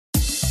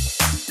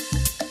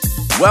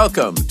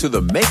Welcome to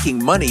the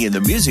Making Money in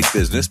the Music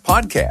Business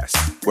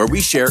podcast, where we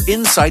share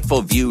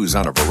insightful views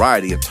on a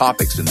variety of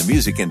topics in the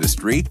music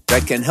industry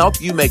that can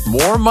help you make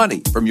more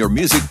money from your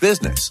music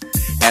business.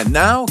 And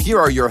now, here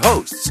are your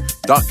hosts,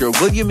 Dr.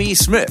 William E.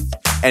 Smith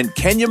and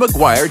Kenya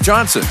McGuire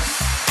Johnson.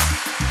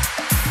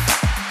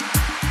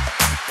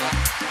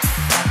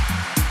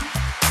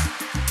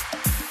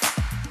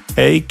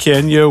 Hey,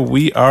 Kenya,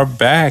 we are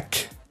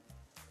back.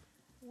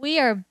 We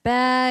are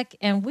back,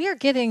 and we are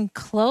getting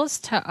close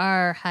to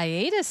our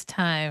hiatus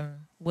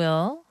time,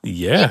 Will.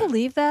 Yeah. Can you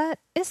believe that?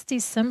 It's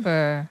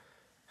December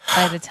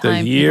by the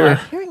time year. you are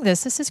hearing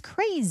this. This is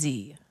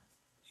crazy.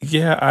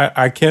 Yeah,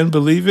 I can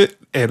believe it,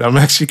 and I'm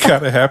actually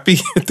kind of happy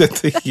that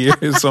the year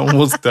is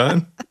almost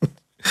done.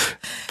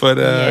 But,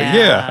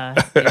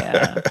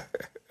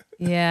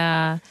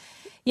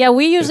 Yeah,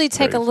 we usually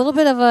take a little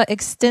bit of an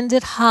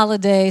extended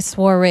holiday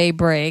soiree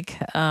break.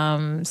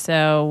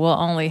 So we'll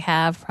only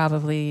have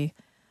probably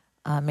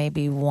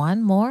maybe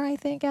one more, I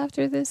think,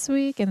 after this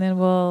week. And then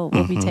we'll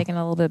be taking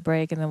a little bit of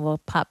break, and then we'll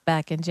pop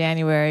back in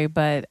January.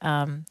 But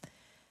I'm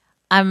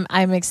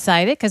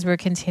excited because we're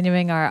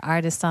continuing our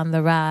Artists on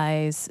the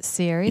Rise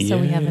series. So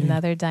we have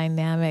another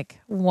dynamic,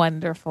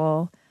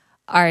 wonderful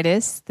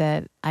artist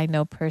that I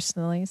know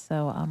personally.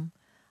 So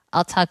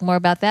I'll talk more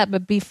about that.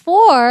 But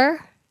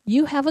before...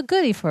 you have a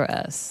goodie for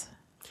us.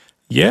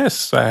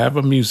 Yes, I have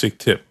a music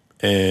tip,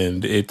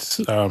 and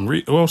it's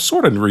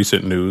sort of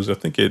recent news. I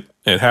think it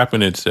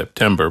happened in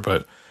September,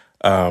 but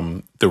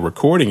the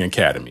Recording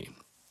Academy,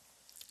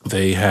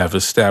 they have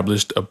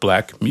established a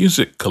Black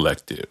music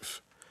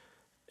collective,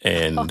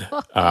 and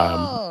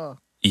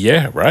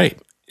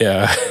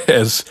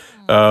as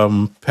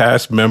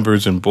past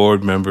members and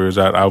board members,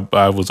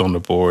 I was on the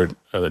board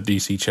of the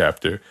DC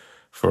chapter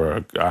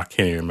for I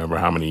can't even remember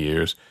how many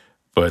years,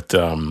 but.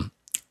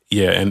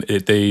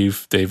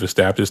 They've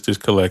established this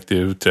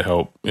collective to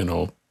help,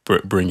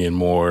 bring in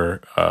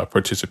more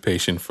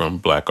participation from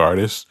Black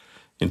artists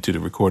into the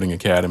Recording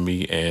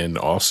Academy, and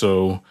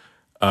also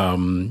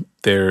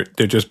they're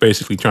just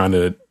basically trying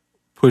to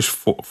push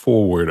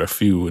forward a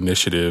few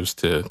initiatives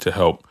to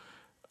help,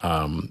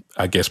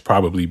 I guess,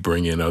 probably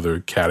bring in other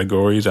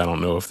categories. I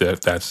don't know if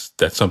that's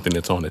something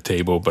that's on the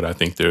table, but I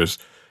think there's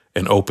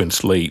an open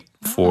slate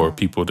for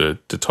people to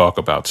talk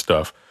about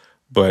stuff.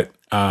 But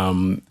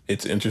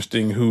it's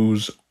interesting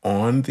who's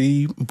on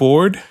the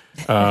board,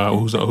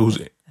 who's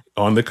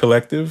on the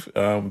collective.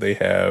 They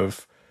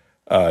have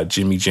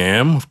Jimmy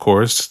Jam, of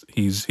course.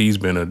 He's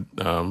been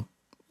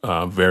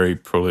a very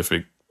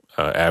prolific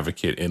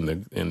advocate in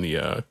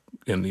the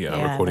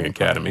Recording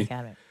Academy.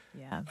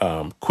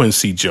 Yeah.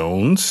 Quincy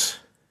Jones,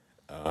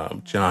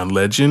 John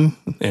Legend,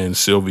 and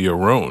Sylvia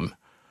Rohn.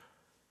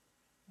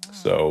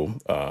 So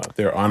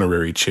they're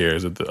honorary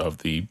chairs of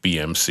the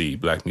BMC,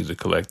 Black Music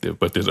Collective,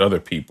 but there's other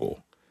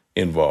people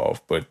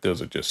involved. But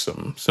those are just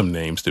some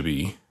names to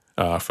be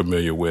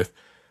familiar with.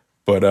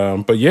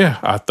 But yeah,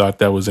 I thought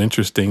that was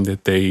interesting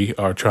that they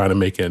are trying to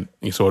make it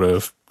sort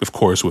of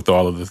course, with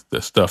all of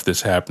the stuff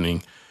that's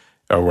happening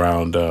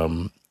around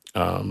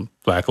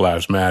Black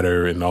Lives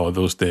Matter and all of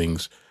those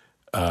things,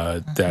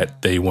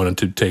 that they wanted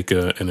to take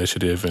an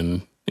initiative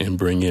and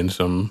bring in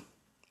some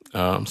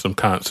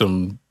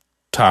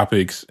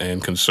topics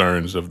and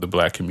concerns of the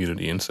Black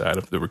community inside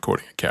of the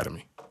Recording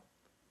Academy.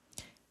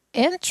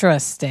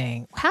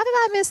 Interesting. How did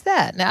I miss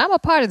that? Now, I'm a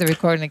part of the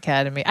Recording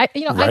Academy. Right?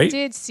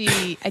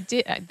 I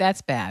did.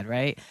 That's bad,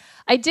 right?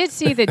 I did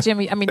see that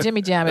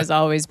Jimmy Jam has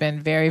always been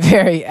very,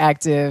 very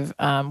active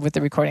with the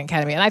Recording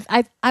Academy. And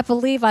I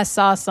believe I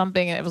saw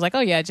something and it was like,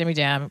 oh yeah, Jimmy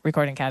Jam,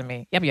 Recording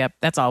Academy. Yep.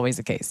 That's always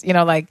the case.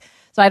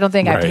 So I don't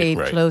think I paid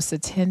close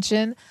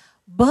attention,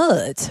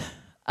 but...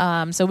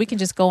 so we can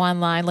just go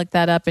online, look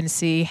that up, and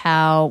see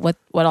what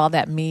all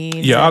that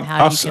means. Yeah, and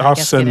how I'll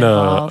send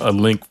a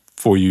link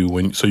for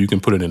you so you can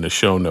put it in the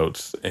show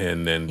notes,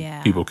 and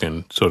then people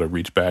can sort of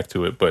reach back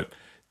to it. But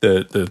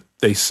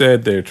they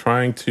said they're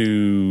trying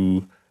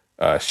to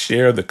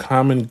share the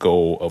common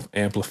goal of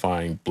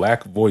amplifying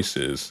Black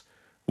voices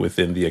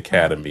within the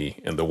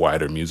Academy and the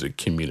wider music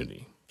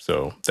community.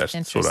 So that's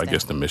sort of, I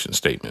guess, the mission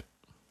statement.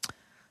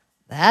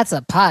 That's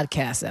a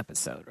podcast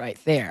episode right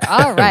there.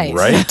 All right.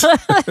 Right?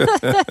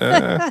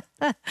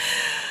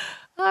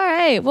 All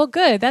right. Well,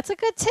 good. That's a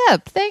good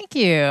tip. Thank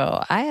you.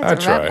 I had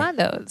to write my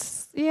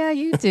notes. Yeah,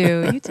 you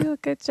do. You do a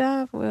good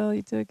job, Will.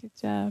 You do a good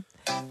job.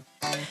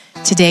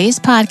 Today's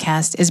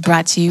podcast is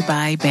brought to you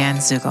by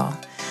Bandzoogle.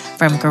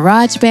 From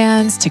garage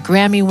bands to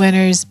Grammy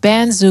winners,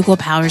 Bandzoogle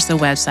powers the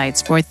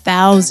websites for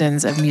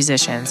thousands of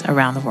musicians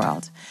around the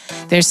world.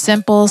 Their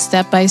simple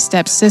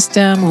step-by-step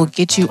system will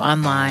get you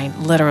online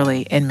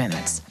literally in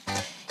minutes.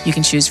 You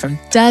can choose from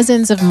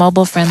dozens of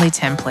mobile-friendly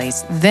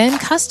templates, then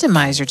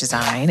customize your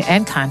design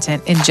and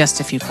content in just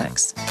a few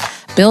clicks.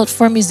 Built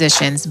for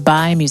musicians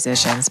by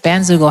musicians,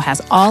 Bandzoogle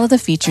has all of the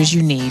features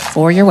you need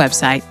for your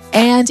website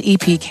and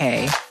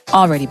EPK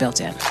already built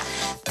in.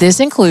 This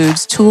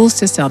includes tools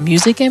to sell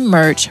music and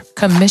merch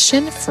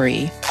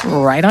commission-free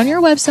right on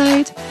your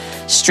website,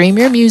 stream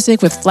your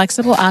music with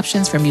flexible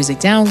options for music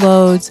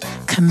downloads,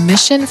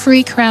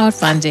 commission-free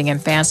crowdfunding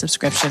and fan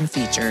subscription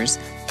features,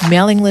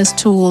 mailing list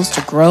tools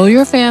to grow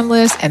your fan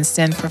list and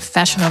send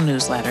professional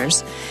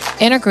newsletters,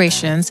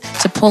 integrations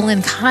to pull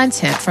in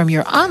content from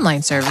your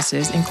online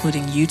services,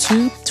 including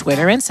YouTube,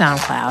 Twitter, and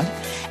SoundCloud,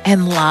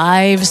 and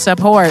live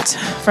support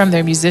from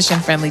their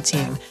musician-friendly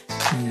team.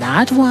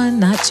 Not 1,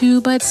 not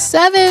 2, but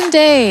 7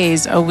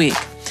 days a week.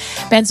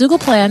 Bandzoogle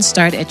plans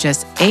start at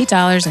just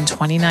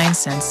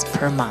 $8.29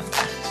 per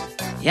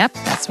month. Yep,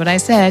 that's what I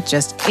said,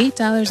 just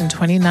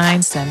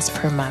 $8.29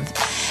 per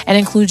month. And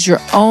includes your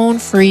own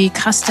free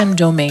custom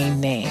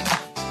domain name.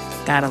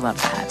 Gotta love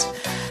that.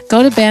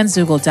 Go to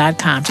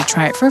bandzoogle.com to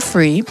try it for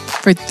free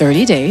for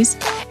 30 days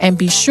and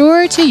be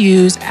sure to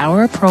use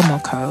our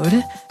promo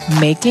code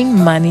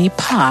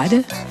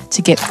MAKINGMONEYPOD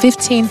to get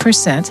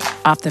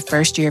 15% off the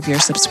first year of your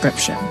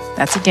subscription.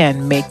 That's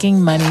again,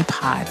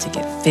 MAKINGMONEYPOD to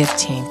get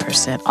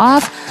 15%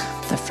 off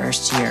the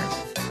first year.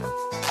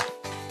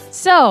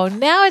 So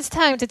now it's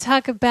time to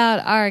talk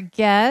about our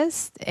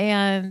guest.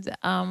 And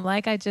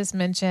like I just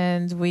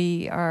mentioned,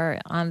 we are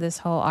on this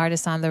whole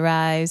Artists on the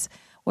Rise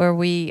where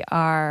we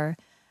are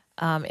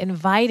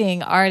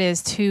inviting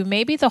artists who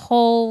maybe the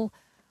whole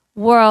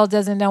world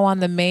doesn't know on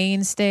the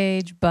main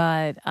stage,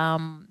 but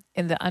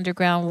in the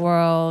underground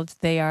world,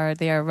 they are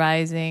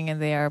rising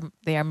and they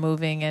are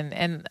moving,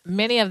 and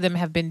many of them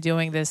have been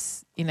doing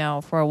this,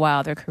 for a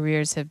while. Their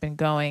careers have been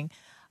going,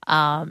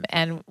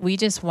 and we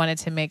just wanted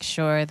to make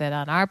sure that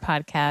on our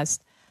podcast,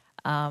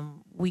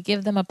 we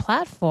give them a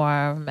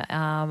platform,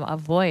 a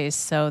voice,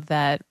 so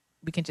that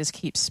we can just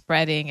keep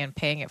spreading and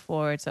paying it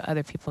forward, so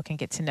other people can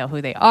get to know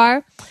who they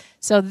are.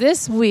 So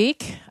this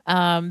week,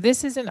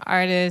 this is an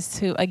artist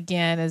who,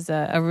 again, is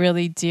a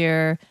really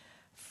dear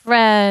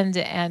friend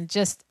and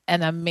just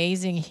an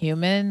amazing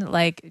human.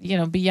 Like,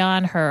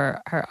 beyond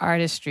her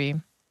artistry,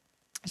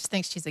 I just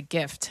think she's a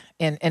gift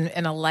and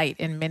a light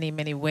in many,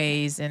 many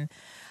ways. And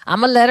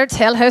I'm going to let her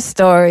tell her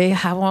story.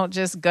 I won't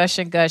just gush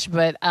and gush,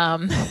 but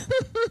I'm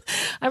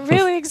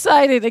really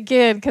excited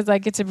again because I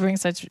get to bring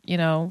such,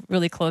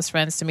 really close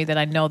friends to me that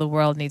I know the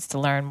world needs to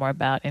learn more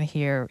about and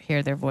hear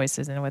their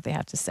voices and what they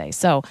have to say.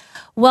 So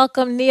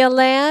welcome, Nia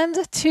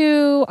Land,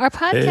 to our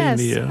podcast.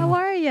 Hey, Nia. How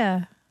are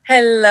you?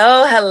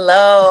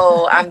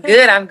 Hello. I'm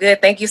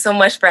good. Thank you so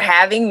much for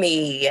having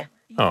me.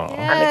 Oh, Yes.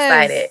 I'm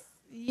excited.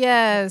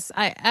 Yes,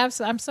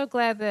 I'm so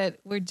glad that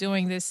we're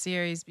doing this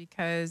series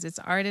because it's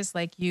artists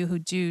like you who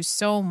do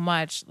so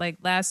much. Like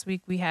last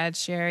week we had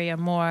Sherry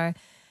Amore,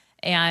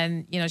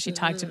 and she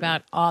talked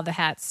about all the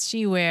hats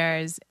she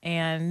wears.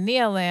 And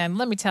Nia Land,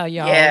 let me tell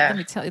y'all. Yeah.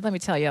 Let me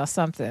tell y'all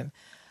something.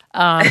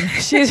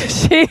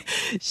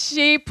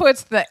 She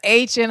puts the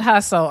H in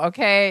hustle,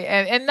 okay,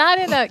 and not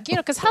in a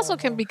because hustle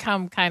can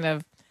become kind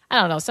of, I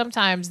don't know,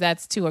 sometimes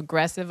that's too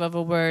aggressive of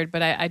a word,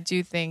 but I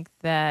do think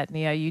that,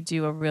 Nia, you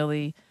do a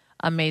really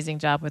amazing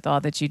job with all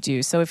that you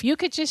do. So if you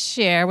could just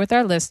share with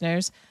our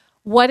listeners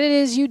what it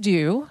is you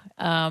do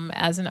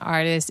as an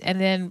artist, and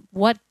then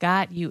what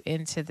got you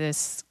into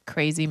this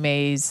crazy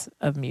maze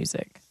of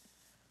music.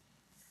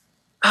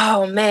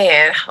 Oh,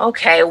 man.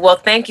 Okay. Well,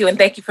 thank you. And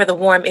thank you for the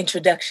warm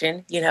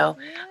introduction.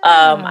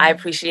 I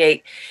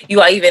appreciate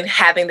you all even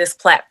having this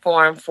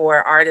platform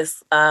for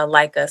artists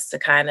like us to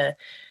kind of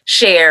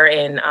share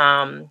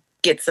and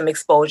get some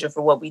exposure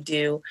for what we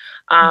do.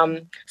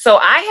 So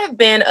I have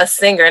been a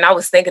singer, and I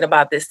was thinking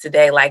about this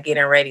today, like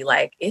getting ready,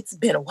 like it's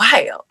been a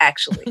while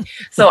actually.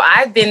 So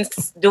I've been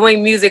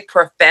doing music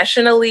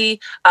professionally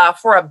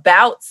for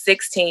about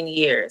 16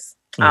 years.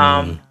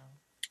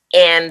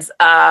 And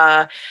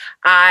my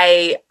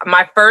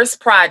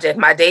first project,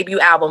 my debut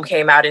album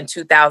came out in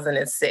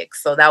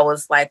 2006. So that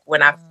was like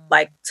when I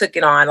took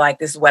it on, like,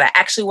 this is what I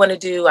actually want to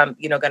do. I'm,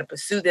 going to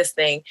pursue this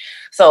thing.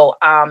 So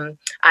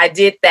I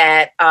did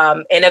that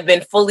and have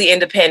been fully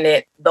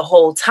independent the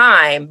whole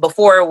time.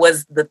 Before it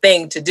was the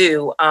thing to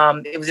do.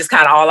 It was just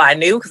kind of all I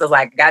knew because I was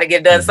like, got to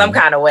get done some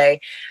kind of way.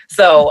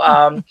 So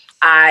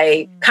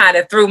I kind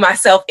of threw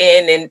myself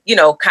in and,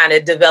 kind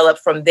of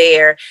developed from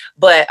there.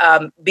 But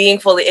being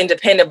fully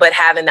independent, but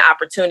having the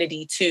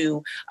opportunity to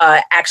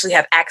actually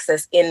have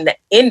access in the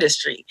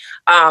industry.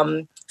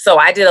 So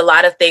I did a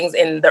lot of things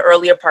in the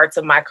earlier parts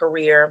of my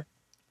career,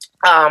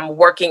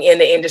 working in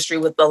the industry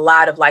with a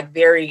lot of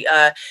very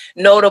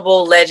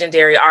notable,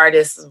 legendary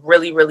artists.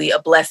 Really, really a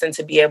blessing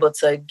to be able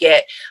to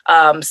get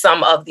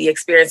some of the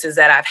experiences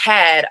that I've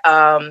had.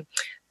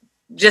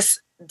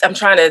 I'm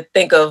trying to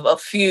think of a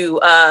few.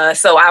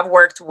 So I've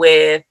worked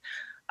with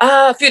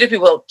a few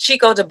different people: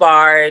 Chico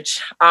DeBarge,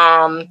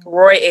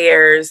 Roy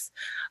Ayers,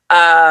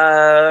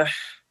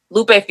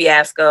 Lupe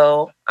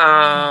Fiasco,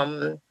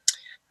 a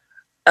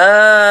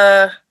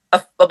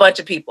bunch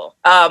of people,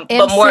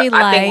 but more. Light,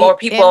 I think more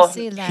people.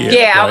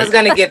 Yeah, I was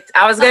gonna get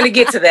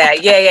to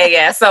that.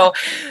 Yeah. So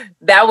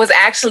that was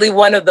actually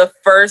one of the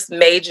first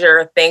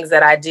major things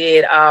that I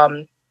did.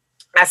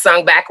 I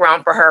sung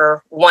background for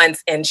her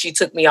once, and she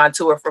took me on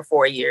tour for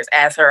 4 years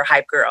as her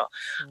hype girl.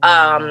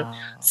 Wow.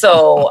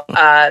 So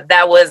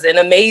that was an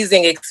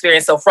amazing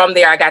experience. So from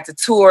there, I got to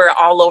tour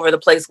all over the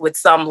place with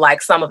some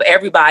of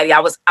everybody. I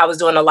was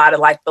doing a lot of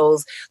like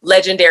those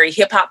legendary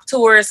hip hop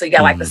tours. So you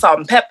got like the Salt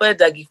and Pepper,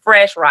 Dougie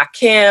Fresh,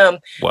 Rakim,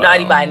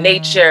 Naughty by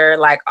Nature,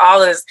 like all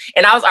this.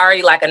 And I was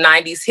already like a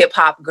 90s hip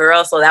hop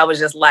girl. So that was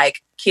just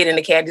like Kid in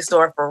the Candy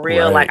Store for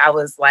real. Right. Like I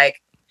was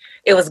like,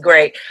 it was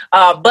great.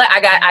 But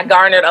I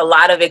garnered a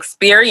lot of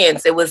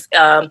experience. It was,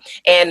 and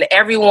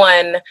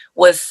everyone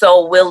was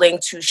so willing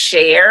to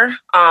share.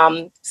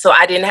 So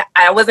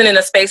I wasn't in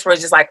a space where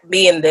it's just like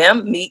me and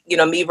them,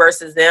 me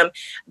versus them.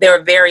 They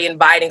were very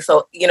inviting.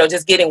 So,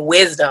 just getting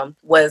wisdom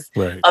was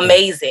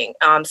amazing.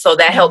 So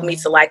that helped me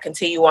to like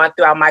continue on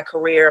throughout my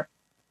career.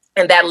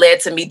 And that led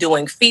to me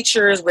doing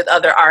features with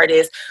other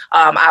artists.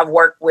 I've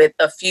worked with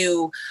a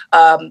few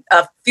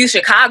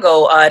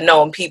Chicago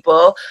known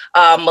people.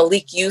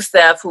 Malik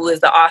Youssef, who is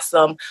the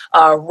awesome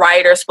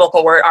writer,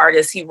 spoken word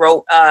artist. He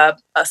wrote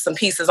some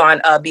pieces on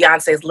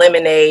Beyonce's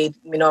Lemonade.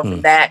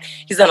 From that,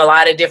 he's done a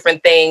lot of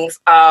different things.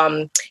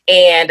 And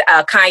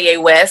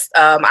Kanye West,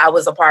 I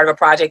was a part of a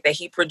project that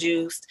he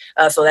produced.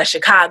 So that's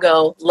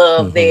Chicago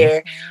love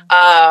there.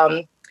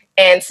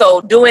 And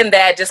so doing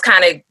that just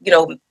kind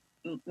of,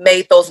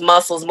 made those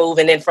muscles move.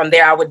 And then from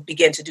there, I would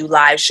begin to do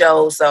live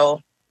shows.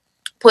 So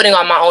putting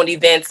on my own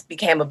events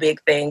became a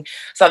big thing.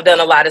 So I've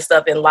done a lot of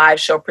stuff in live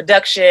show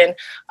production,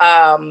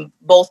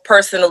 both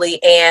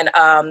personally and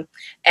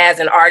as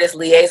an artist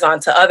liaison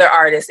to other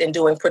artists in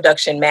doing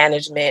production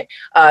management.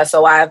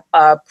 So I've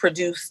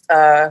produced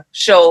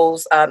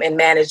shows and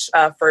managed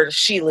for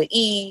Sheila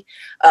E.,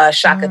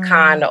 Shaka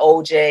Khan, the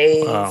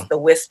OJs, the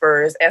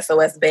Whispers,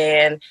 SOS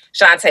Band,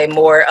 Shantae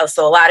Moore.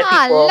 So a lot of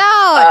people.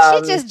 Oh,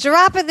 Lord, she just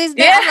dropping these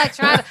names.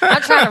 Yeah.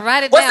 I'm trying to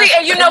write it down. Well, see,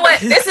 and you know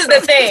what? This is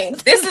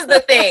the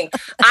thing.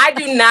 I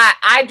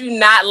do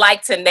not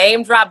like to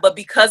name drop, but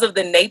because of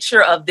the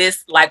nature of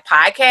this like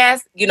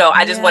podcast,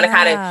 I just want to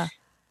kind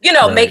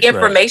of, make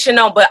information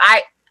known. But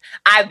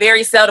I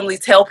very seldomly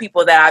tell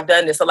people that I've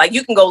done this. So like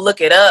you can go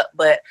look it up,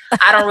 but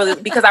I don't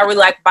really, because I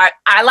really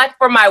I like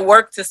for my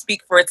work to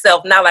speak for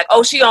itself. Not like,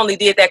 oh, she only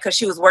did that because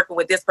she was working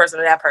with this person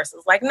or that person.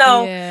 It's like,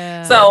 no.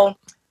 Yeah. So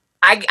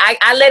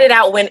I let it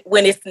out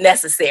when it's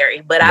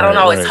necessary, but I don't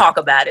always talk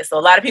about it. So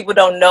a lot of people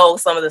don't know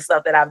some of the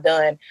stuff that I've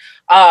done.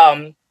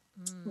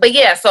 But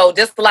yeah, so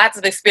just lots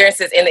of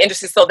experiences in the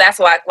industry. So that's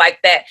why I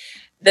like that,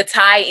 the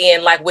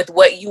tie-in, like with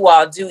what you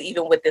all do,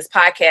 even with this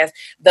podcast,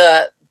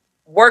 the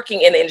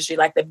working in the industry,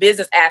 like the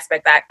business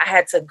aspect, I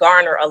had to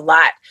garner a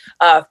lot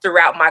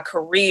throughout my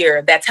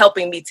career that's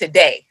helping me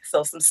today.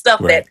 So some stuff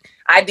that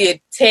I did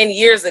 10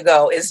 years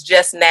ago is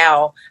just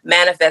now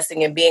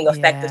manifesting and being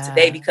effective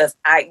today because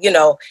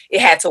it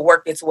had to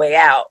work its way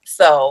out.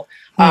 So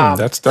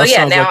that sounds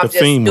like a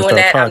theme with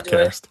our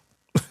podcast.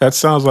 That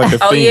sounds like a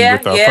theme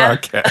with our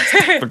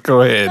podcast. But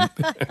go ahead.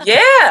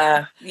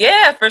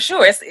 Yeah, for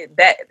sure.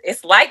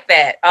 It's like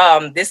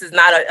that. This is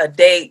not a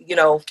day,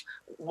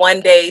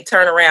 one day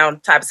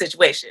turnaround type of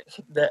situation.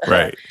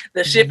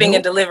 The shipping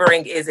and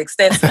delivering is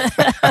extensive.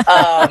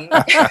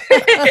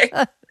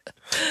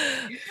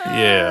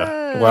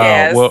 Yeah.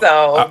 Wow. Well,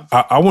 so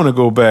I want to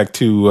go back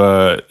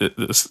to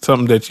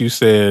something that you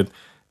said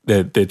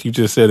that you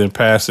just said in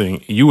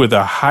passing. You were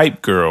the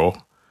hype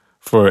girl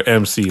for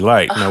MC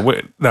Lyte.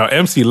 Now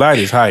MC Lyte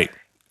is hype.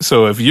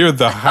 So if you're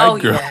the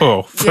hype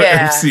girl for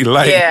MC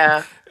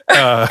Lyte,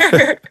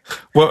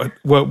 what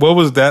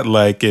was that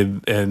like,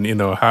 and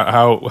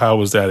how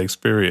was that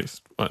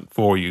experience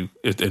for you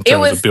in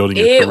terms of building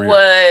your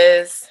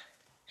career?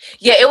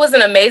 It was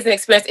an amazing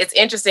experience. It's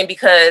interesting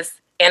because,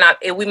 and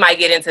we might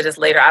get into this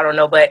later, I don't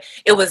know, but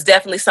it was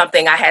definitely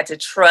something I had to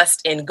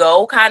trust and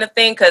go kind of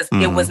thing, because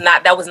that was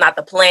not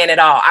the plan at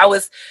all. I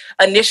was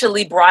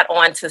initially brought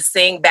on to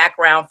sing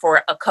background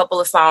for a couple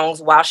of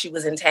songs while she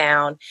was in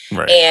town,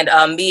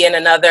 and me and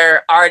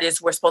another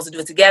artist were supposed to do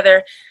it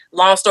together.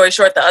 Long story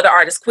short, the other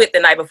artist quit the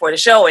night before the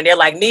show, and they're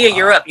like, Nia,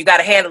 you're up. You got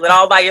to handle it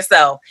all by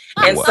yourself.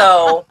 And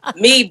so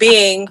me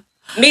being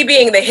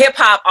the hip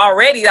hop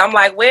already, I'm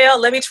like, well,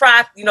 let me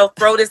try,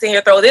 throw this in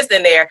here, throw this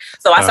in there.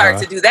 So I started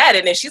to do that.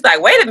 And then she's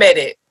like, wait a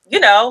minute,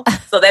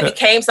 so that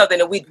became something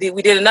that we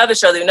did another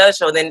show.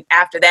 Then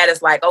after that,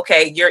 it's like,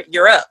 okay,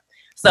 you're up.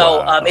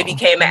 So it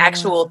became an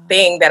actual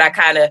thing that I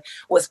kind of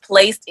was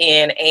placed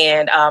in.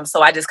 And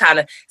so I just kind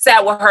of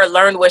sat with her,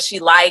 learned what she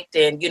liked,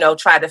 and,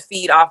 tried to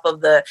feed off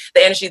of the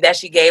energy that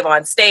she gave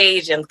on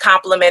stage, and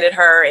complimented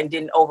her and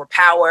didn't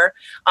overpower.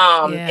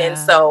 And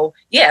so,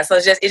 so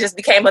it just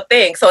became a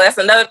thing. So that's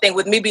another thing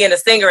with me being a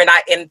singer,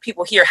 and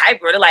people hear hype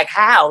girl, they're like,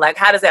 how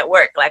does that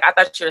work? Like, I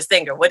thought you were a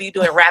singer. What are you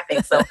doing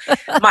rapping? So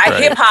my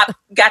hip hop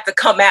got to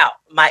come out,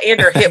 my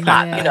inner hip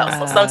hop,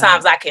 so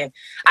sometimes I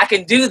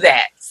can do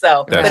that.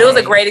 So, but it was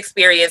a great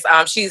experience.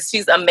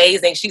 She's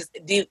amazing. She's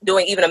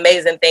doing even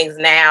amazing things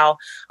now.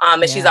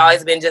 And she's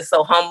always been just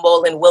so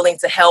humble and willing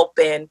to help.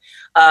 And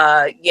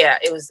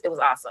it was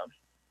awesome.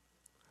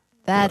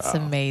 That's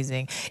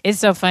amazing. It's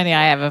so funny.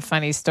 I have a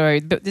funny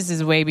story. This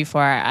is way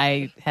before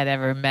I had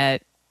ever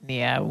met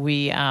Yeah,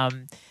 we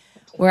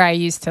where I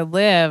used to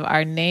live,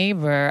 our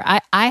neighbor,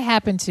 I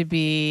happened to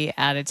be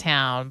out of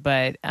town,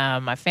 but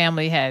my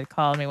family had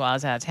called me while I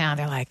was out of town.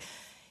 They're like,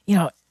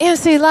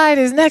 MC Lyte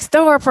is next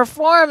door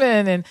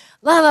performing and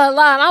la, la,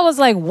 la. And I was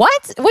like,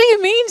 what? What do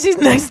you mean she's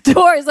next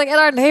door? It's like at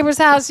our neighbor's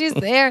house. She's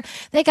there.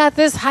 They got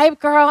this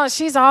hype girl and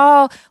she's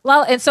all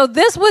la. And so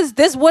this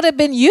would have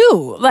been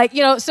you. Like,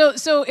 so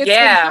it's in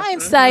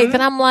hindsight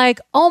that I'm like,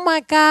 oh my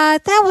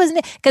God, that was,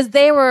 because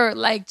they were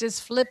like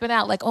just flipping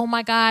out. Like, oh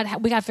my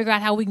God, we got to figure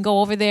out how we can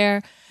go over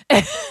there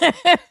and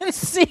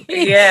see.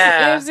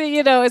 Yeah.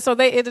 And so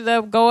they ended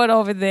up going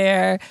over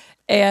there.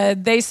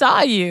 And they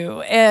saw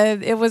you,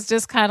 and it was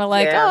just kind of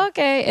like, oh,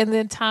 okay. And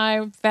then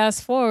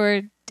fast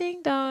forward,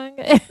 ding dong.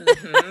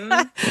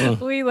 Mm-hmm.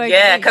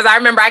 Because I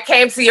remember I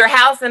came to your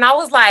house, and I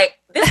was like,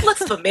 this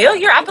looks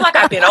familiar. I feel like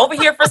I've been over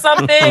here for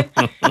something.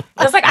 I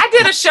was like, I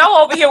did a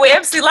show over here with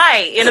MC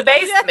Lyte in the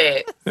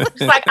basement.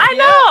 It's like, I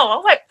know.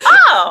 I'm like,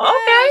 oh,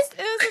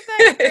 okay. Isn't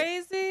that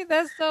crazy?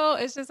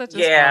 It's just such a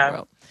small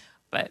world.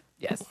 But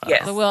yes.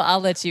 So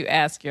I'll let you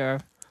ask you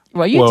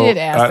did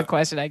ask the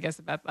question, I guess,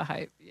 about the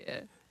hype.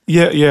 Yeah.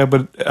 Yeah,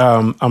 but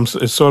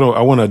it's sort of,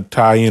 I want to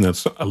tie in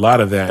a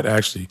lot of that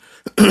actually,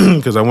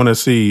 because I want to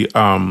see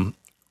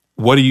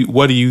what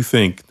do you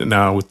think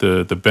now with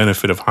the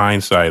benefit of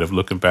hindsight of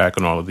looking back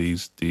on all of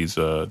these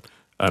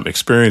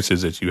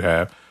experiences that you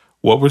have.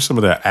 What were some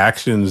of the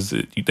actions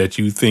that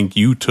you think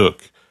you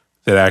took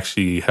that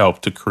actually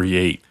helped to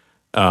create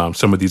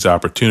some of these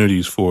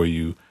opportunities for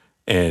you,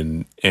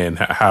 and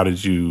how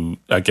did you,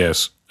 I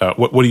guess,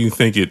 what do you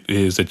think it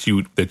is that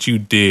you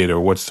did, or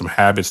what's some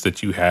habits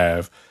that you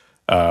have,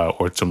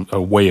 or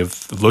a way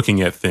of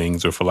looking at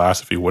things or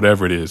philosophy,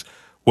 whatever it is?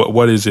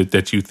 What is it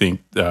that you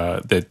think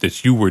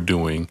that you were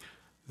doing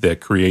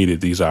that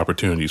created these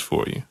opportunities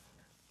for you?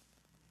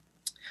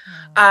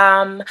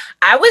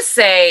 I would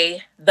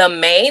say the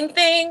main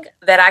thing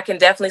that I can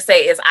definitely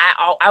say is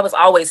I was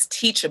always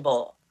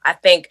teachable. I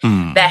think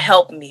that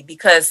helped me,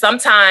 because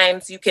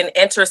sometimes you can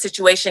enter a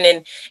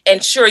situation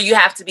and sure, you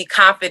have to be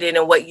confident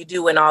in what you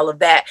do and all of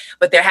that.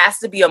 But there has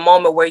to be a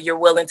moment where you're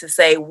willing to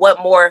say,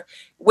 what more,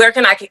 where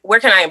can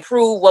I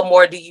improve? What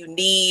more do you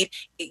need?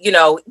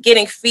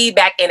 Getting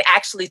feedback and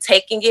actually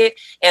taking it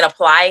and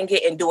applying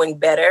it and doing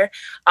better.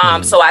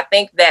 So I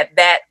think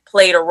that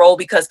played a role,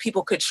 because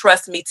people could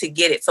trust me to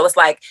get it. So it's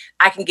like,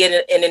 I can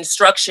get an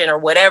instruction or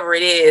whatever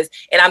it is,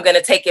 and I'm going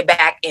to take it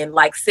back and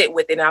like sit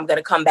with it. And I'm going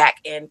to come back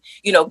and,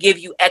 give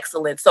you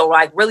excellence. So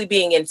like really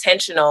being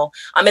intentional.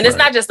 I mean, it's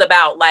not just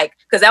about like,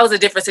 cause that was a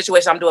different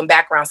situation. I'm doing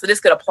background. So this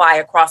could apply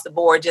across the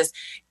board, just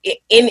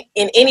in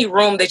any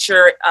room that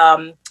you're,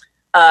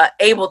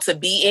 able to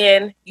be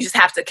in. You just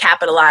have to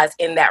capitalize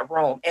in that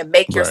room and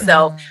make it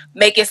so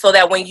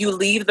that when you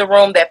leave the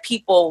room, that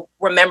people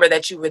remember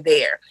that you were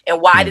there.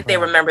 And why did they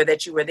remember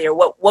that you were there?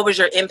 What was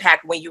your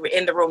impact when you were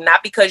in the room?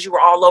 Not because you were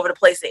all over the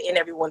place and in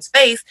everyone's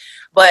face,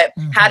 but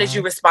how did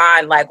you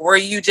respond? Like, were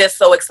you just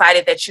so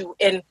excited that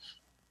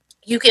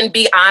you can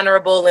be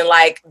honorable and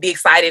like be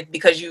excited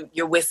because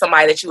you're with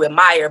somebody that you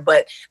admire,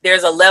 but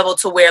there's a level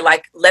to where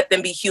like, let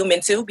them be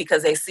human too,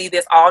 because they see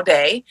this all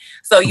day.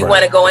 So you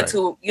want to go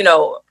into,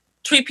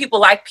 treat people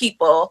like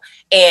people,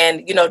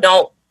 and,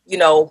 don't,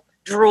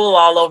 drool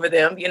all over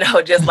them,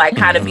 just like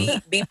kind of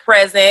be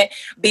present,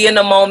 be in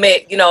the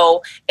moment,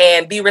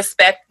 and be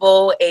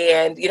respectful,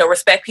 and,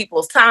 respect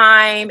people's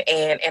time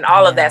and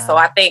all of that. So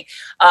I think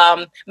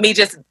me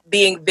just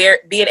being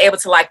able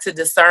to like to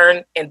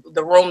discern in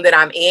the room that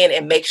I'm in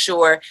and make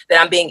sure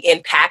that I'm being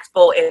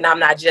impactful, and I'm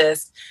not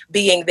just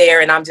being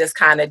there and I'm just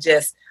kind of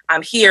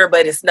I'm here,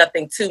 but it's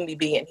nothing to me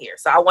being here.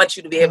 So I want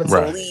you to be able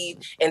to leave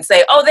and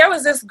say, oh, there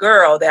was this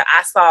girl that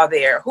I saw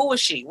there. Who was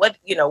she? What's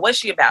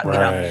she about?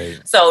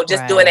 So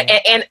just doing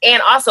it.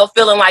 And also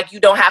feeling like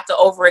you don't have to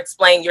over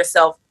explain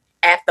yourself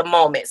at the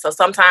moment. So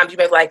sometimes you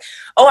may be like,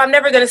 oh, I'm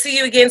never going to see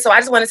you again, so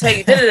I just want to tell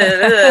you,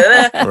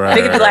 it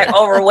can be like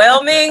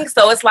overwhelming.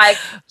 So it's like,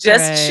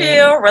 just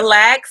chill,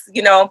 relax,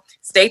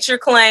 state your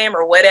claim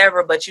or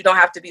whatever, but you don't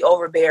have to be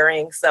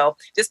overbearing. So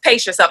just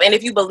pace yourself. And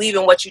if you believe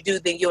in what you do,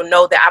 then you'll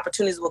know that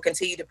opportunities will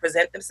continue to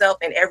present themselves,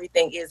 and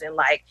everything isn't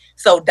like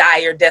so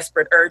dire,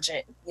 desperate,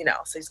 urgent,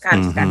 so you kind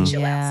of just got to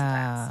chill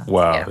out sometimes.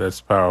 Wow,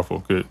 that's powerful.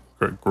 Good.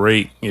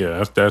 Great.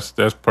 Yeah, that's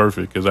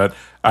perfect, because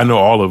I know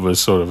all of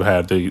us sort of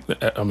had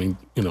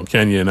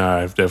Kenya and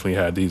I have definitely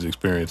had these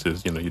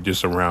experiences. You're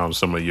just around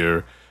some of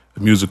your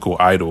musical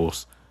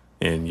idols,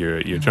 and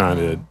you're trying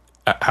to,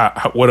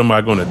 what am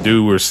I going to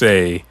do or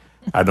say?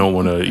 I don't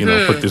want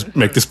to,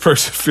 make this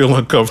person feel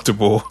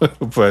uncomfortable,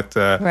 but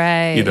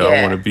I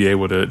want to be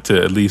able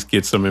to at least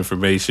get some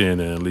information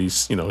and at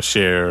least,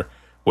 share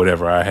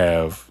whatever I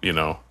have.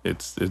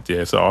 It's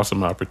an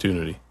awesome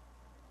opportunity.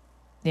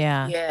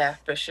 Yeah,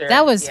 for sure.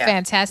 That was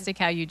fantastic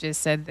how you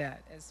just said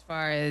that, as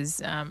far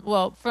as,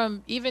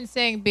 from even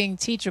saying being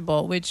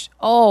teachable, which,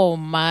 oh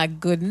my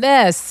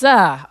goodness.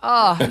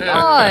 Oh,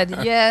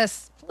 Lord,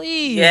 yes,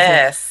 please.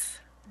 Yes.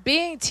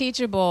 Being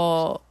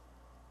teachable,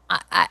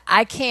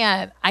 I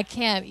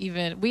can't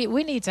even.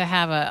 We need to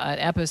have an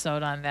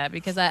episode on that,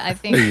 because I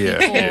think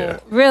people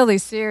really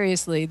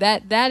seriously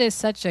that is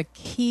such a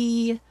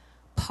key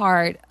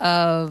part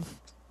of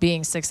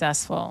being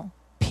successful.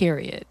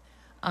 Period.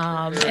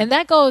 And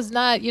that goes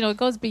it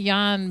goes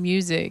beyond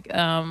music.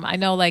 I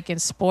know, like in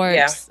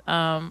sports,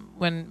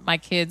 when my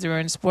kids are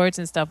in sports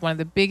and stuff, one of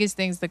the biggest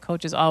things the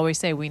coaches always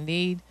say, we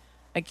need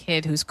a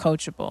kid who's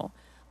coachable.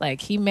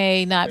 Like, he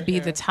may not be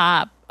the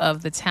top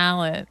of the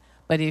talent,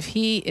 but if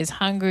he is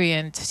hungry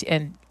and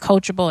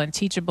coachable and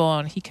teachable,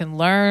 and he can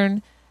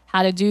learn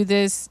how to do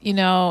this,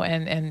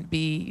 and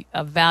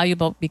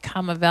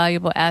become a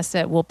valuable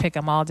asset, we'll pick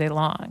him all day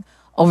long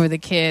over the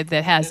kid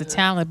that has the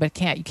talent, but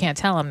you can't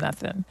tell him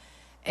nothing.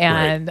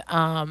 And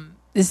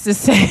it's the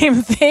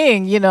same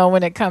thing,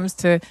 when it comes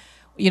to,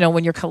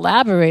 when you're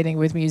collaborating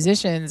with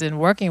musicians and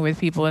working with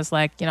people. It's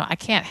like, I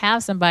can't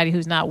have somebody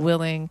who's not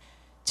willing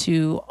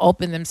to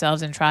open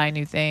themselves and try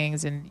new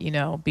things and,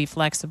 be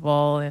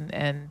flexible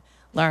and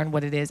learn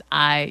what it is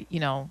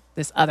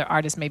this other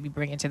artist may be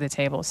bringing to the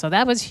table. So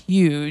that was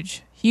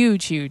huge.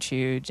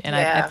 And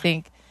I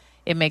think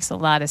it makes a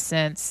lot of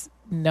sense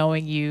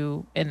knowing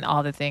you and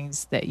all the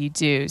things that you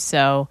do.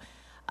 So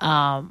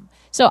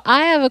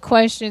I have a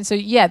question. So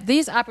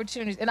these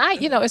opportunities, and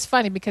it's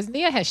funny because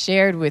Nia has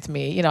shared with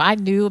me, I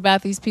knew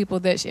about these people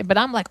but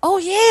I'm like, oh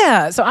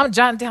yeah. So I'm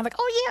jotting down like,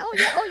 oh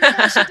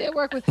yeah, she did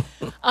work with.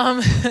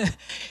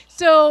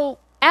 So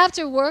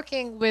after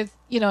working with,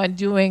 and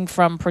doing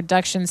from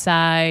production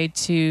side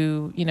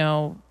to,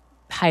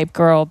 hype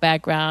girl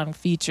background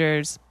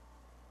features,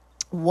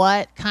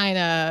 what kind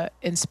of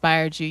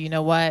inspired you? You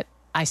know what?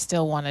 I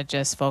still want to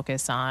just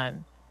focus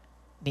on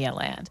Nia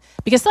Land.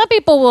 Because some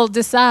people will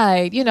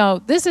decide,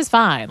 this is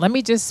fine. Let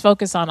me just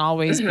focus on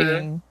always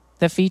being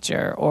the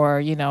feature,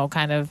 or,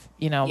 kind of,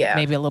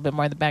 maybe a little bit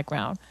more in the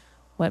background.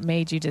 What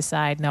made you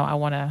decide, no, I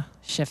want to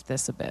shift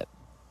this a bit?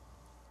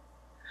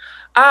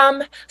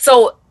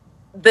 So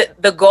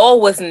the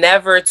goal was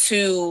never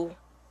to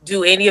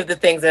do any of the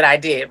things that I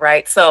did,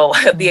 right? So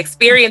the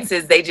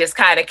experiences, they just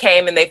kind of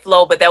came and they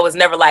flow, but that was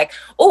never like,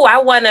 oh, I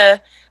want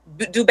to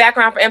do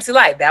background for MC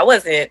Lyte. That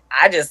wasn't,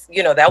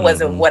 that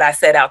wasn't what I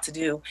set out to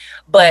do.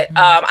 But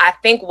I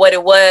think what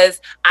it was,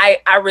 I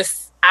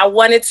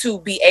wanted to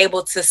be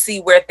able to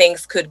see where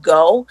things could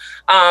go.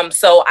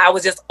 So I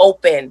was just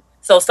open.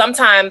 So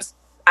sometimes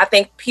I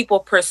think people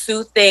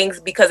pursue things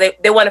because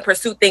they want to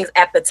pursue things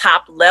at the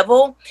top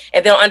level,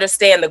 and they don't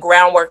understand the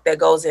groundwork that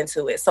goes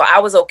into it. So I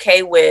was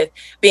okay with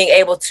being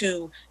able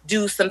to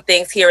do some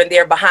things here and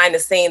there behind the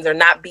scenes, or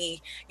not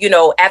be,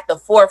 at the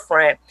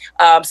forefront,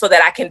 so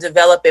that I can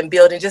develop and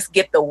build and just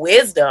get the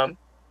wisdom.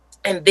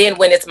 And then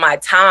when it's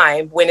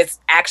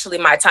actually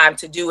my time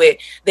to do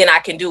it, then I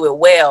can do it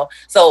well.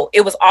 So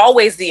it was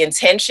always the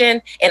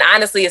intention. And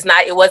honestly,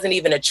 it wasn't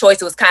even a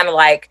choice. It was kind of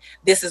like,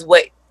 this is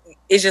what,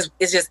 it's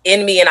just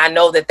in me, and I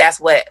know that that's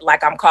what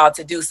I'm called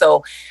to do.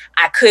 So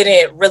I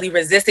couldn't really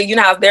resist it.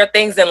 How there are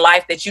things in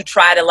life that you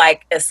try to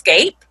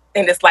escape,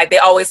 and it's like they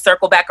always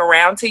circle back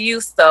around to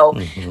you. So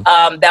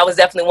that was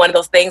definitely one of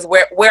those things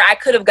where I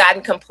could have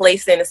gotten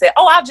complacent and said,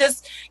 oh, I'll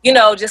just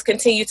just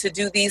continue to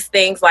do these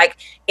things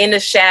in the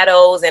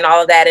shadows and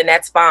all of that, and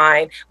that's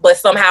fine. But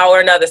somehow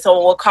or another,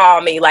 someone will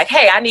call me like,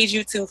 hey, I need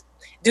you to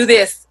do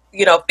this,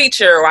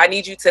 feature, or I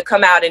need you to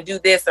come out and do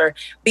this, or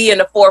be in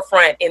the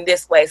forefront in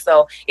this way.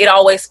 So it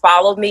always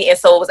followed me. And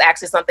so it was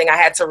actually something I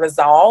had to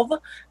resolve,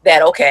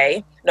 that,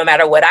 okay, no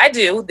matter what I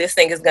do, this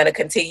thing is going to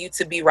continue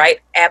to be right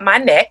at my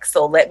neck.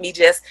 So let me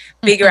just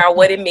figure out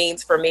what it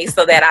means for me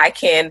so that I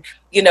can,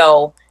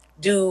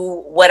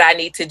 do what I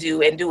need to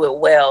do and do it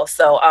well.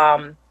 So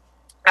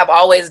I've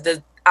always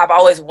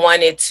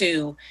wanted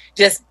to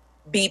just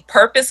be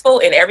purposeful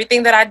in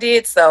everything that I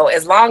did. So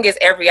as long as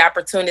every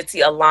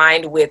opportunity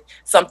aligned with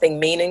something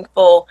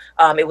meaningful,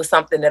 it was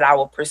something that I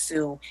will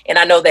pursue. And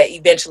I know that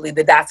eventually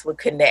the dots would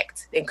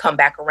connect and come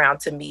back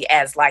around to me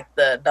as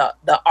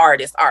the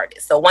artist.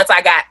 So once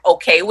I got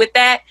okay with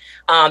that,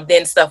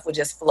 then stuff would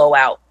just flow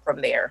out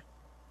from there.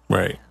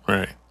 Right.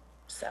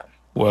 So,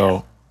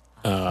 well,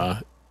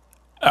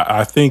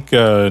 I think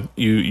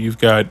you've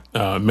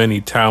got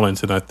many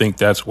talents, and I think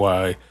that's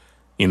why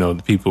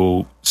the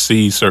people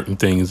see certain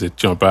things that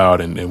jump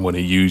out and want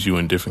to use you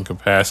in different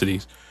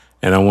capacities.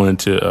 And I wanted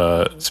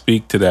to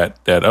speak to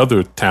that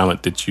other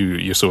talent that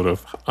you're sort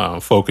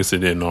of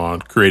focusing in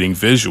on, creating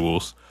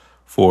visuals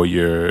for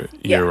your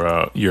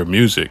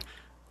music.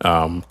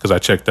 Because I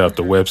checked out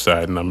the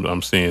website, and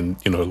I'm seeing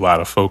a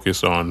lot of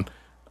focus on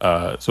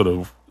sort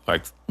of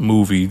like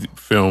movie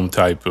film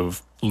type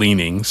of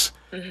leanings.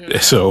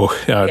 So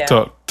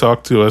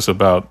talk to us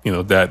about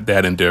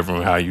that endeavor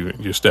and how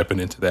you're stepping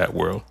into that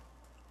world.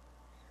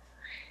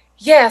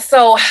 Yeah,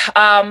 so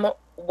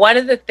one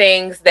of the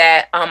things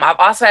that I've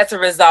also had to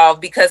resolve,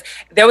 because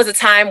there was a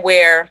time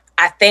where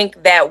I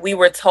think that we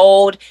were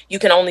told you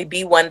can only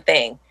be one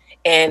thing,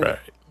 and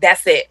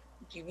that's it.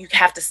 you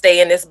have to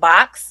stay in this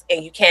box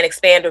and you can't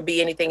expand or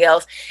be anything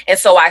else. And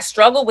so I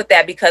struggled with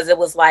that because it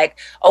was like,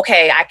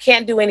 okay, I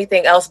can't do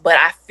anything else, but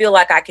I feel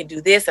like I can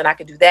do this and I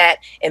can do that.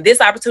 And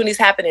this opportunity is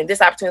happening,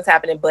 this opportunity is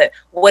happening. But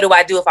what do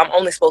I do if I'm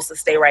only supposed to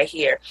stay right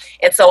here?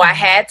 And so I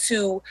had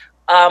to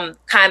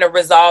kind of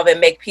resolve and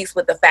make peace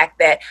with the fact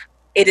that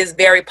it is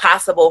very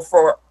possible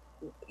for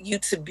you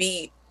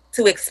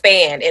to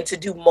expand and to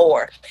do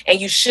more. And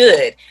you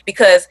should,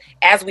 because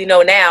as we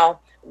know now,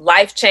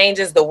 life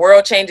changes, the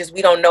world changes.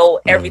 We don't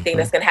know everything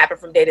that's going to happen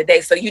from day to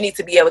day. So you need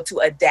to be able to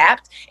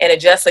adapt and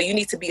adjust. So you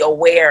need to be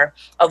aware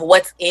of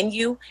what's in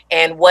you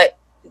and what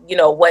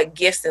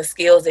gifts and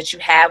skills that you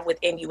have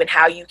within you and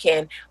how you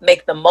can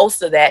make the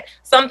most of that.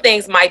 Some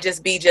things might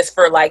just be just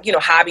for like,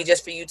 hobby,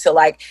 just for you to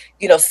like,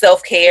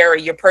 self-care or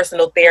your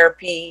personal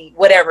therapy,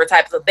 whatever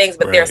types of things.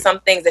 But There are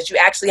some things that you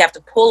actually have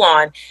to pull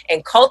on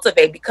and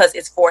cultivate because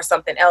it's for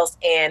something else.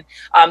 And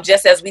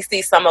just as we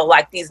see some of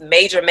like these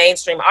major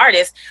mainstream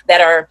artists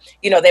that are,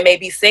 they may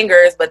be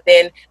singers, but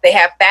then they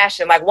have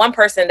fashion. Like one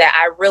person that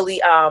I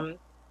really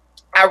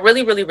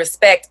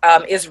respect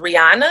is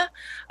Rihanna,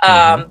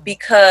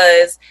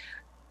 because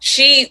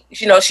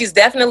she's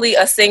definitely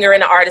a singer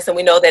and an artist, and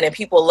we know that, and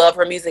people love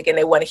her music and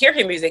they want to hear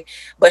her music,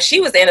 but she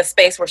was in a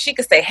space where she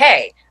could say,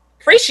 hey,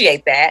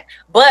 appreciate that,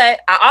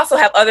 but I also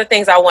have other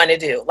things I want to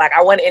do. Like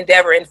I want to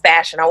endeavor in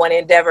fashion. I want to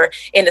endeavor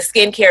in the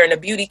skincare and the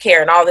beauty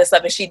care and all this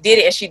stuff. And she did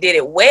it, and she did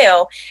it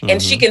well.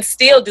 And she can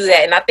still do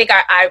that. And I think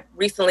I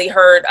recently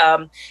heard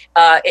an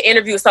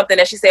interview with something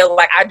that she said,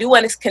 like, I do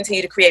want to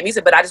continue to create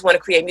music, but I just want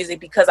to create music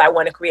because I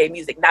want to create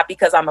music, not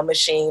because I'm a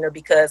machine or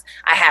because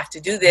I have to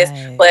do this,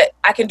 but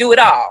I can do it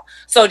all.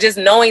 So just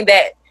knowing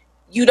that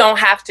you don't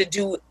have to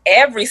do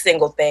every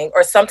single thing,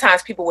 or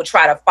sometimes people would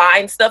try to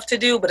find stuff to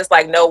do, but it's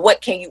like, no,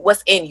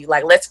 what's in you?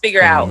 Like, let's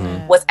figure out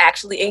what's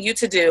actually in you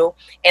to do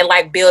and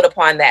like build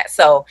upon that.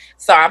 So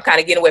sorry, I'm kind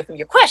of getting away from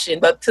your question,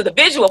 but to the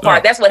visual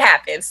part, that's what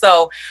happened.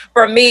 So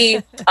for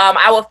me,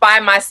 I would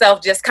find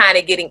myself just kind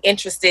of getting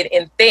interested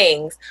in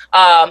things,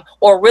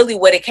 or really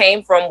what it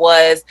came from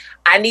was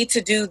I need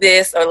to do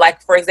this, or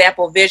like, for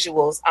example,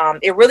 visuals.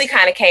 It really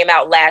kind of came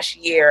out last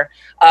year.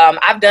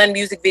 I've done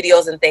music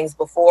videos and things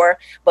before,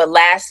 but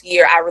last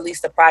year I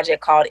released a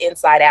project called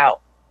Inside Out.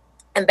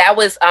 And that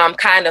was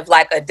kind of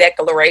like a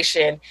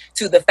declaration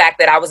to the fact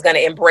that I was going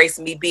to embrace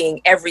me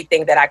being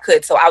everything that I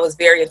could. So I was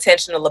very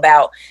intentional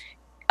about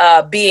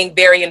being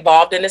very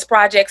involved in this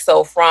project.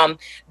 So from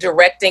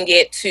directing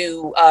it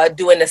to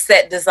doing the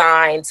set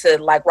design to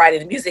like writing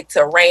the music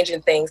to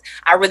arranging things,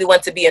 I really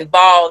want to be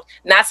involved,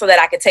 not so that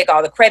I could take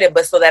all the credit,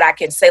 but so that I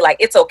can say like,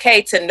 it's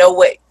okay to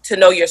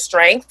know your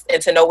strengths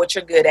and to know what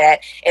you're good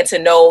at and to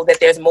know that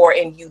there's more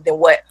in you than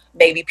what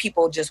maybe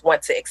people just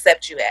want to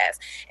accept you as.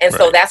 And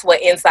so that's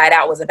what Inside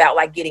Out was about,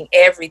 like getting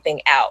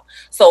everything out.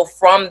 So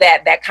from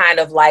that kind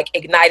of like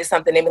ignited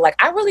something in me, like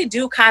I really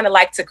do kind of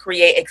like to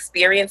create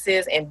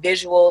experiences and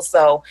visuals.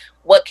 So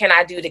what can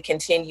I do to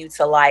continue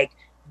to like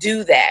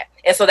do that?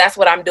 And so that's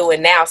what I'm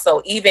doing now.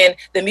 So even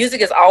the music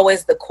is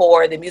always the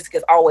core, the music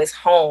is always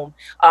home.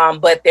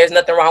 But there's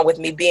nothing wrong with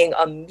me being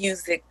a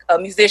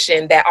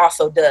musician that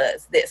also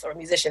does this, or a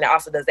musician that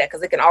also does that,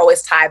 because it can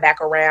always tie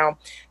back around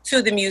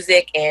to the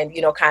music and,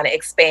 kind of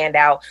expand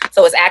out.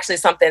 So it's actually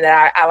something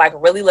that I like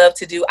really love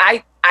to do.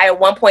 I at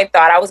one point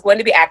thought I was going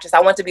to be actress.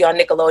 I wanted to be on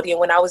Nickelodeon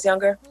when I was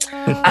younger.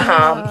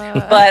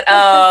 But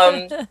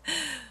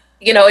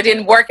it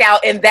didn't work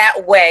out in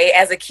that way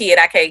as a kid.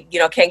 I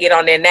can't get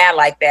on there now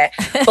like that.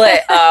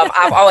 But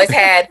I've always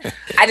I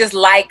just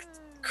like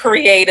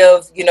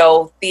creative,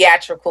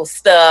 theatrical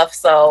stuff.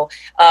 So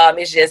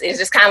it's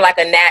just kind of like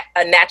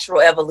a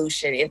natural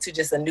evolution into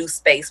just a new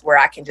space where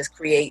I can just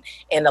create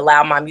and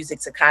allow my music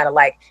to kind of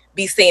like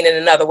be seen in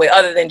another way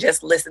other than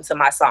just listen to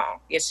my song.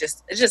 It's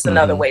just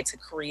another way to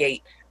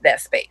create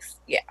that space.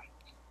 Yeah.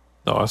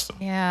 Awesome.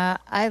 Yeah,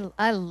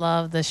 I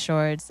love the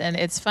shorts, and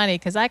it's funny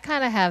because I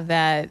kind of have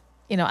that.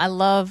 I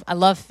love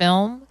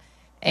film,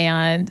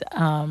 and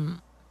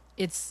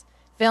it's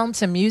film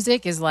to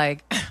music is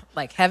like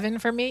heaven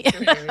for me.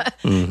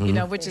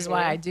 Which is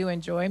why I do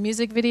enjoy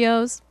music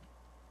videos.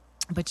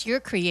 But you're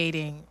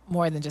creating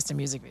more than just a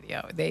music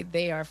video.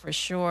 They are for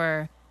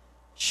sure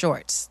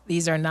shorts.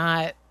 These are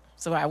not.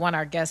 So I want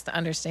our guests to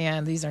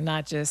understand these are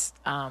not just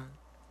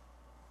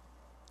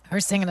her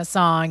singing a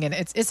song, and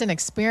it's an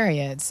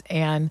experience.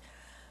 And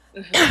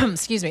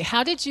excuse me,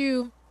 how did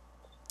you?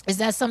 Is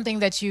that something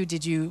that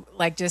did you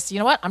like just,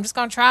 I'm just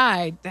going to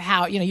try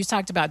how, you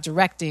talked about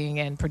directing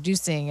and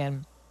producing,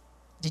 and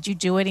did you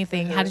do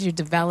anything? How did you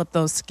develop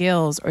those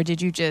skills, or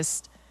did you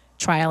just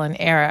trial and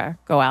error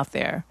go out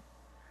there?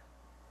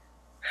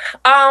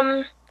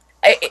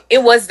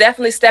 It was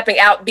definitely stepping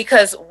out,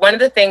 because one of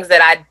the things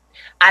that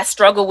I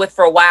struggled with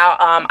for a while.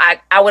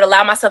 I would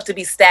allow myself to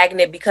be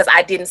stagnant because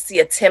I didn't see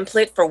a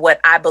template for what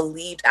I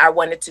believed I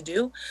wanted to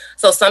do.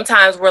 So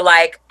sometimes we're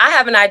like, I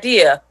have an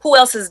idea. Who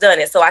else has done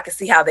it? So I can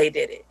see how they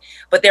did it.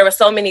 But there were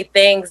so many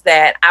things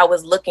that I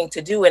was looking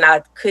to do and I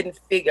couldn't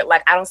figure,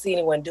 like, I don't see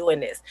anyone doing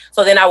this.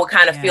 So then I would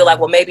kind of feel like,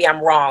 well, maybe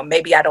I'm wrong.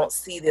 Maybe I don't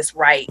see this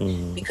right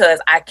because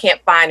I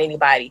can't find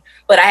anybody.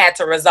 But I had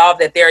to resolve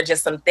that there are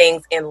just some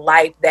things in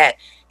life that,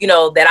 you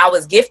know, that I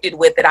was gifted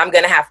with that I'm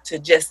going to have to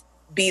just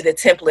be the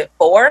template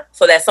for,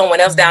 so that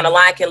someone else down the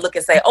line can look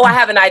and say, oh, I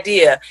have an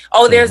idea.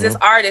 Oh, there's this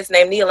artist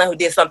named Neela who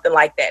did something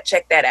like that.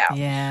 Check that out.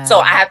 Yeah. So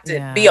I have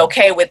to be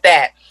okay with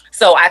that.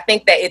 So I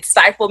think that it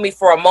stifled me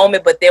for a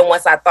moment. But then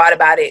once I thought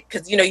about it,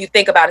 because, you know, you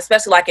think about,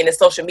 especially like in the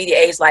social media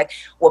age, like,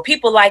 well,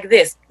 people like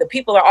this, the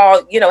people are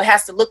all, you know, it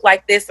has to look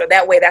like this or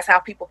that way. That's how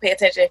people pay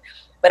attention.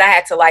 But I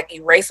had to like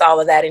erase all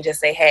of that and just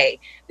say, hey,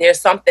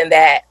 there's something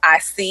that I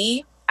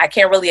see. I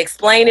can't really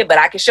explain it, but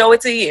I can show it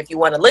to you. If you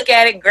want to look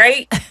at it,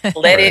 great.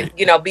 Let it,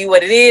 you know, be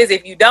what it is.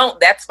 If you don't,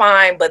 that's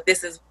fine. But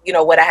this is, you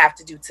know, what I have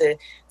to do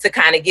to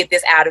kind of get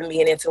this out of me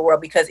and into the world,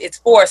 because it's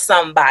for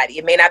somebody.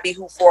 It may not be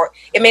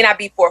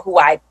for who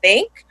I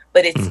think,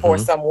 but it's for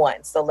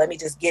someone. So let me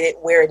just get it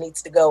where it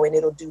needs to go, and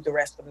it'll do the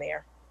rest from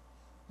there.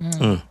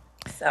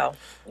 So,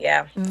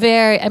 yeah.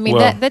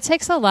 That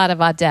takes a lot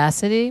of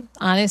audacity,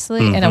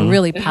 honestly, in a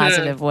really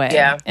positive way.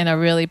 Yeah. In a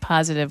really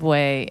positive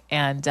way.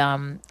 And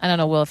I don't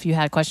know, Will, if you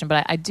had a question,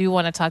 but I do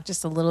want to talk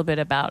just a little bit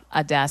about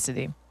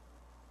audacity.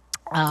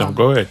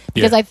 Go ahead.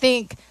 Because I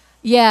think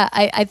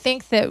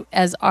that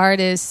as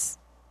artists,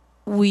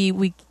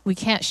 we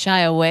can't shy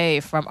away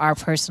from our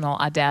personal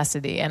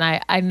audacity. And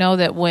I know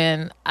that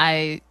when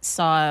I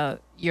saw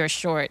your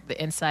short,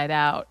 The Inside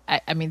Out,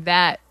 I mean,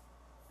 that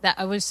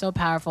it was so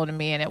powerful to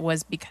me, and it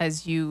was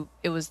because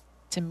it was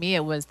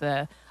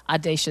the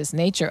audacious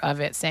nature of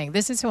it, saying,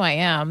 this is who I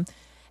am,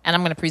 and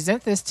I'm going to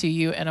present this to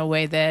you in a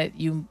way that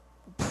you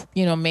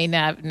may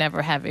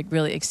never have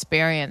really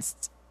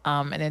experienced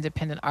an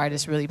independent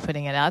artist really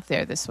putting it out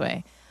there this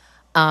way.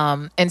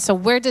 And so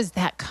where does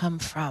that come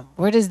from?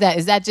 Is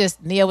that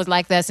just Nia was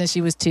like that since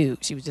she was 2?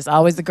 She was just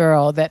always the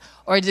girl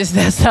or just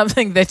that's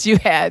something that you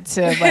had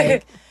to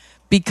like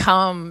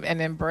become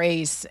and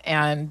embrace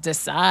and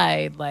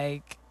decide,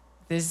 like,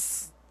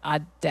 this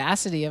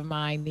audacity of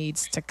mine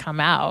needs to come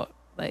out,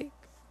 like.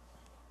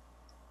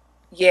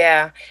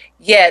 Yeah,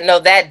 no,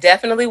 that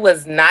definitely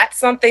was not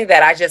something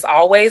that I just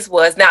always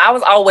was. Now, I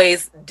was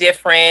always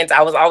different.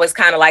 I was always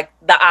kind of like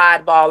the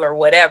oddball or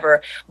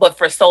whatever. But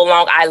for so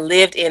long, I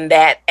lived in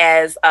that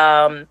as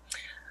a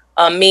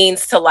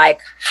means to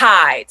like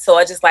hide. So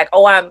I just like,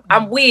 oh,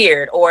 I'm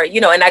weird, or,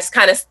 you know, and I just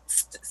kind of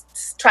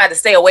try to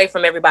stay away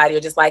from everybody, or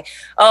just like,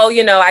 oh,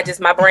 you know,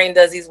 my brain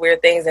does these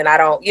weird things and I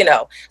don't, you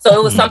know. So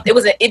it was something,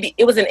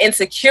 it was an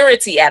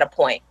insecurity at a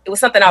point. It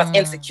was something I was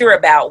insecure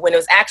about when it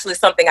was actually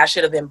something I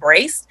should have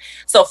embraced.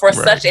 So for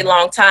such a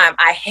long time,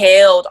 I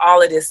held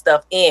all of this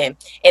stuff in,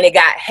 and it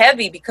got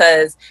heavy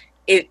because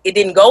it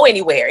didn't go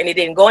anywhere, and it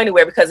didn't go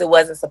anywhere because it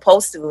wasn't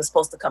supposed to. It was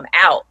supposed to come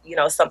out, you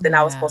know, something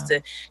I was supposed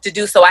to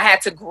do. So I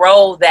had to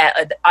grow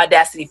that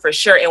audacity for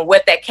sure. And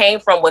what that came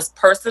from was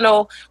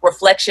personal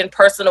reflection,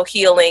 personal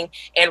healing,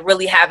 and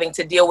really having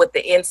to deal with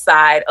the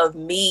inside of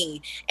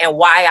me and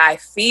why I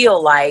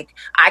feel like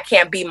I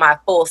can't be my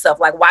full self.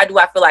 Like, why do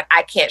I feel like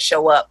I can't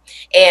show up?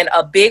 And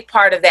a big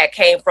part of that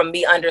came from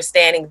me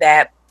understanding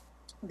that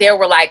there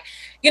were, like,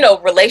 you know,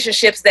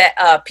 relationships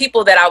that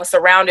people that I was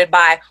surrounded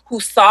by who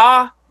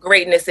saw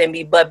greatness in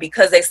me, but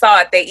because they saw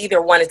it, they either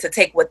wanted to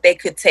take what they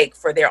could take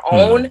for their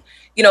own,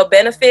 you know,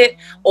 benefit,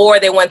 or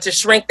they wanted to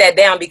shrink that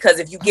down because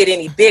if you get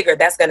any bigger,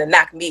 that's going to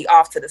knock me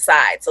off to the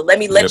side. So let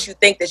me let you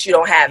think that you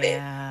don't have it,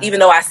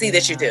 even though I see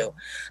that you do.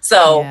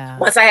 So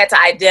once I had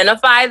to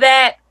identify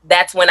that,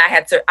 that's when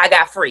I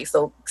got free.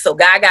 So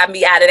God got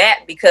me out of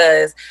that,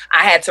 because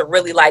I had to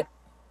really like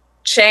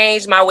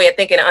change my way of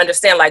thinking and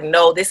understand, like,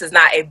 no, this is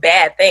not a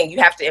bad thing.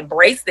 You have to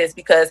embrace this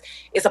because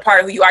it's a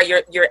part of who you are.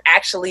 You're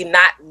actually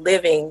not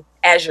living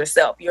as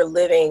yourself. You're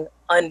living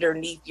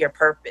underneath your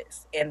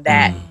purpose, and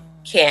that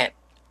can't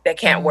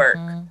work.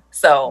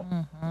 So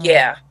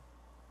yeah.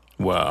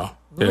 Wow.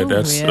 Yeah,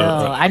 that's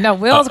I know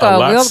Will's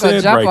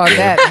gonna jump on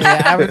that.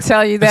 Yeah, I would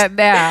tell you that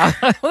now.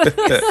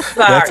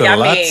 That's a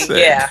lot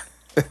said.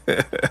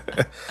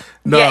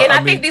 No, yeah, and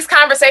I think these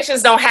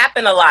conversations don't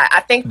happen a lot.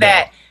 I think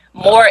that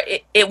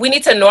we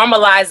need to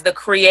normalize the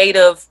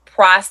creative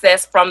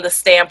process from the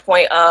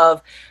standpoint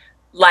of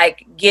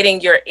like getting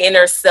your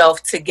inner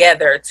self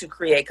together to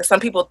create. Because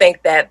some people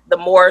think that the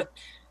more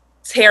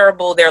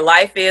terrible their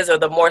life is, or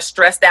the more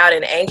stressed out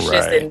and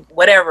anxious and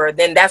whatever,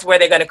 then that's where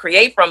they're going to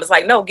create from. It's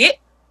like, no, get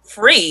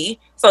free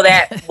so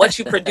that what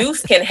you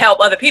produce can help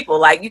other people.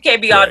 Like, you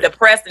can't be all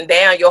depressed and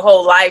down your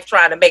whole life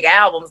trying to make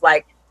albums.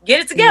 Like,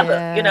 get it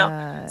together, you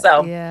know?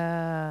 So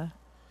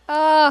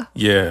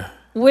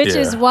which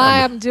is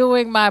why I'm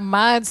doing my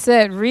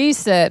mindset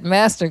reset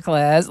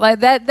masterclass. Like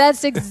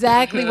that's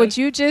exactly what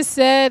you just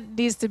said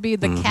needs to be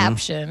the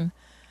caption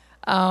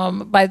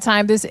by the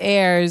time this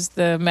airs,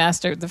 the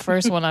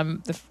first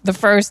one the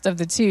first of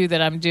the two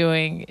that I'm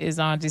doing is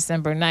on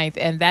December 9th.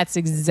 And that's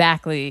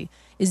exactly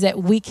is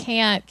that we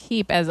can't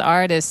keep as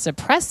artists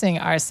suppressing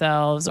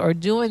ourselves or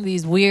doing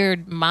these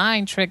weird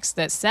mind tricks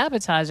that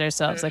sabotage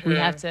ourselves. Like we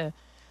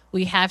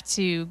have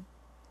to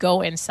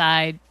go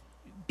inside,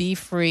 be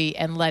free,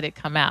 and let it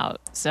come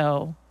out.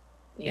 So,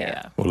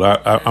 yeah.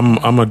 Well, I'm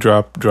gonna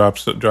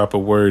drop a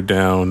word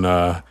down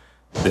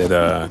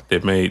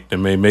that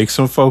may make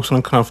some folks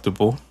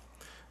uncomfortable,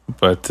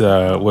 but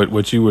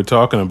what you were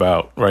talking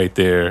about right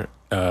there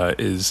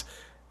is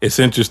it's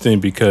interesting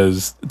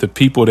because the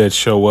people that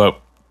show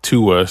up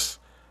to us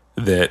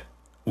that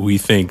we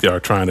think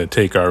are trying to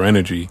take our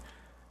energy,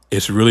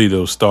 it's really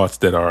those thoughts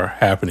that are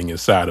happening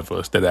inside of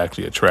us that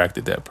actually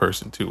attracted that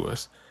person to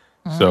us.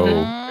 So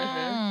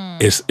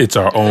it's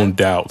our own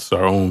doubts,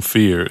 our own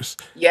fears.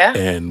 Yeah.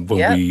 And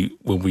when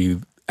we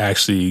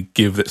actually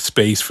give that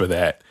space for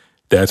that,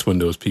 that's when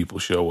those people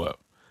show up.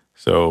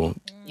 So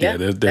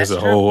there's a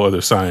whole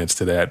other science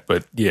to that.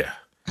 But yeah.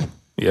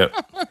 Yep.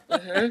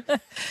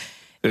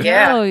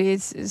 Yeah. No,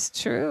 it's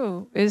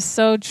true. It's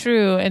so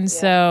true. And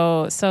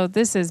so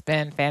this has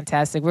been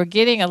fantastic. We're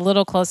getting a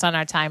little close on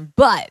our time,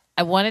 but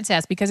I wanted to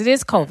ask, because it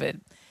is COVID,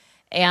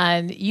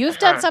 and you've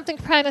done something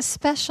kind of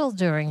special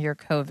during your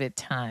COVID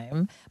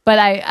time. But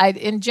I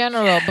in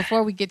general,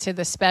 before we get to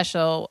the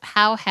special,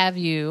 how have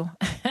you,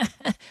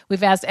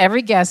 we've asked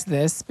every guest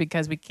this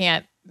because we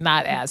can't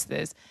not ask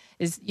this,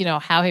 is,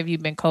 how have you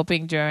been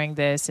coping during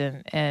this,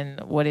 and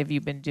what have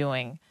you been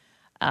doing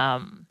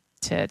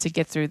to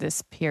get through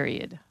this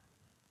period?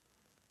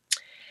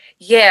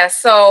 Yeah,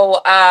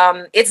 so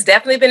it's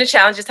definitely been a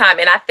challenging time.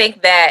 And I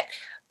think that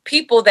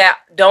people that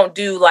don't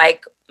do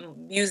like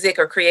music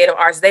or creative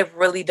arts, they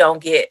really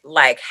don't get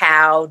like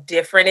how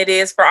different it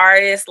is for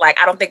artists. Like,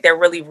 I don't think they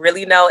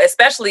really know,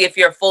 especially if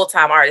you're a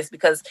full-time artist,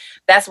 because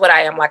that's what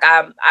I am. Like,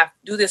 I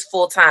do this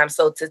full-time.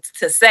 So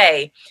to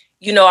say,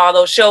 all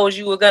those shows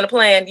you were going to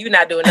plan, you're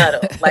not doing none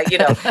of them. Like,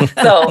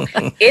 so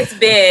it's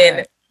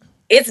been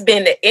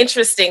an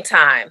interesting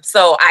time.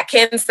 So I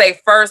can say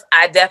first,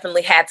 I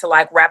definitely had to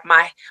like wrap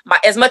my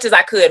as much as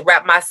I could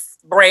wrap my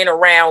brain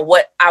around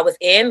what I was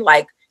in,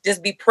 like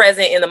just be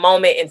present in the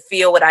moment and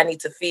feel what I need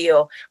to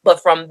feel.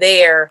 But from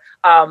there,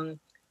 I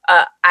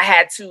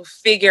had to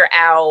figure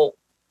out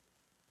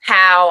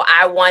how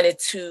I wanted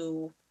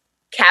to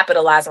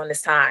capitalize on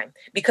this time,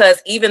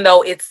 because even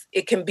though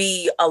it can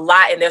be a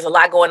lot and there's a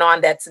lot going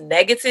on that's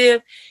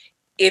negative,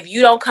 if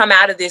you don't come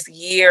out of this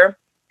year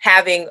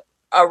having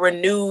a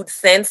renewed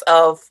sense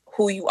of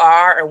who you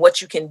are and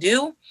what you can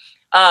do,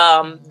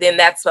 then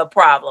that's a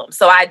problem.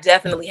 So I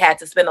definitely had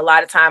to spend a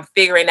lot of time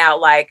figuring out,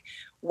 like,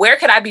 where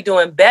could I be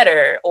doing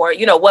better? Or,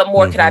 what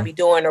more could I be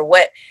doing? Or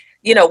what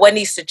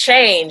needs to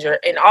change,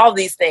 and all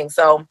these things.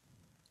 So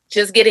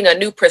just getting a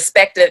new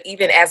perspective,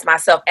 even as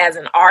myself as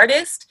an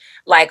artist,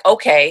 like,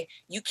 okay,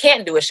 you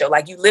can't do a show.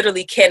 Like, you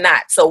literally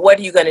cannot. So what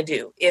are you going to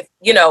do? If,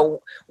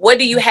 what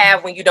do you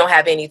have when you don't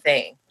have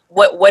anything?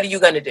 What are you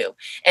going to do?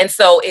 And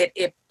so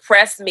it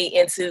pressed me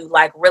into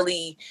like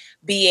really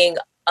being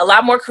a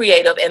lot more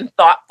creative and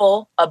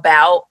thoughtful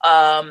about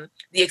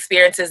the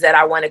experiences that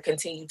I want to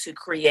continue to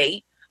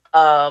create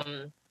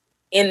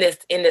in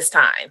this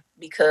time,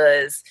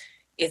 because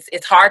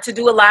it's hard to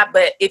do a lot,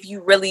 but if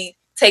you really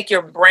take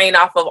your brain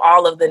off of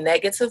all of the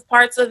negative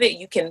parts of it,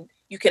 you can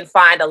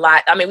find a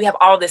lot. I mean, we have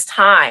all this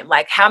time.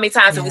 Like, how many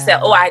times have we said,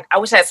 oh, I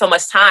wish I had so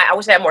much time. I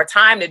wish I had more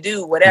time to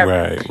do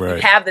whatever. Right.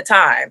 You have the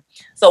time.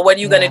 So what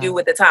are you going to do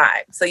with the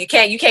time? So you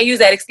can't use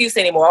that excuse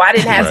anymore. Oh, I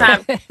didn't have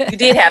time. You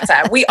did have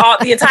time.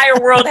 The entire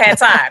world had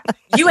time.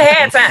 You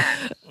had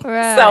time.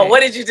 Right. So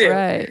what did you do?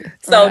 Right.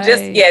 So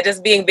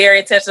just being very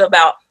intentional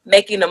about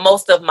making the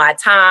most of my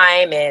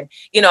time. And,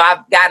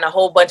 I've gotten a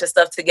whole bunch of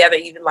stuff together,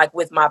 even like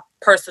with my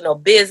personal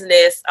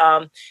business,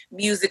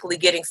 musically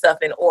getting stuff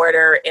in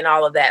order and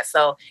all of that.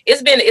 So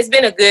it's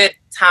been a good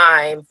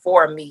time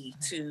for me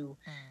to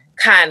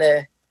kind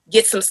of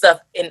get some stuff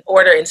in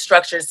order and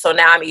structured. So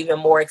now I'm even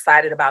more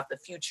excited about the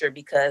future,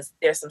 because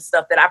there's some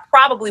stuff that I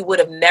probably would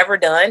have never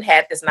done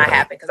had this not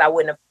happened, because I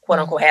wouldn't have, quote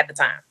unquote, had the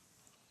time.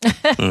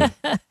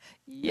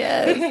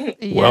 Yes.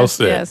 Well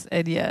said. Yes.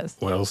 And yes.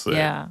 Well said.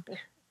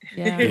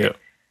 Yeah.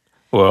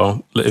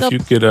 Well, if you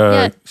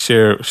could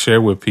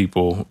share with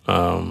people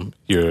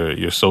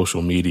your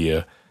social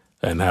media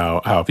and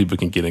how people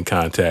can get in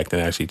contact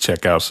and actually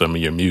check out some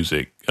of your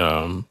music,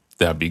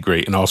 that'd be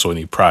great. And also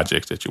any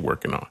projects that you're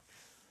working on.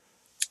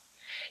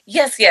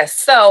 Yes.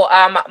 So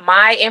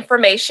my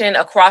information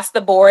across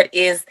the board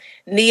is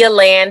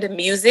Nialand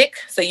Music.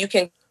 So you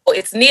can,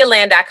 it's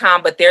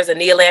nialand.com, but there's a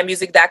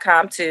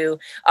nialandmusic.com too.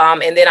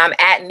 And then I'm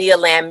at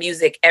Nialand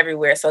Music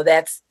everywhere. So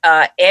that's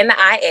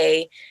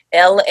NIALAND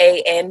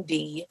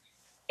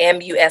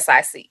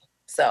MUSIC.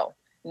 So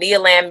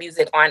Nialand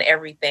Music on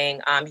everything.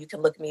 You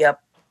can look me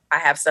up I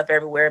have stuff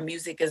everywhere.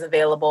 Music is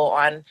available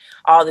on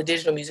all the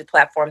digital music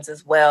platforms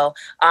as well.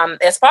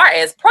 As far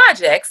as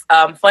projects,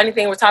 funny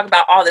thing, we're talking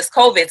about all this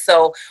COVID.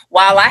 So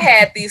while I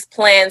had these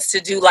plans to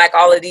do like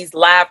all of these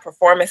live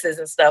performances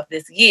and stuff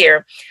this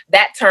year,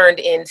 that turned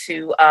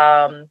into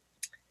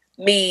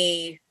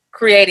me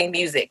creating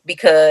music,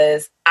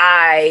 because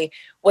I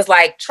was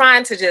like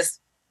trying to just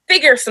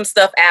figure some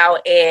stuff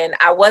out, and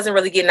I was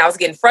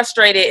getting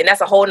frustrated, and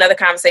that's a whole nother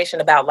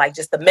conversation about like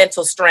just the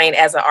mental strain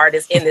as an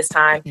artist in this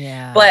time.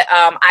 Yeah. But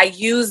I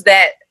used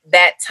that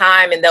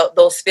time and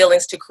those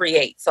feelings to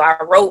create. So I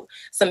wrote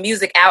some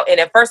music out, and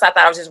at first I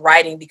thought I was just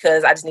writing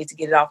because I just need to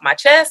get it off my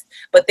chest.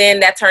 But then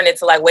that turned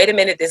into like, wait a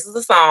minute, this is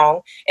a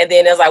song. And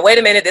then it was like, wait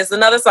a minute, this is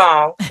another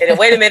song. And then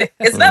wait a minute,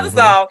 it's another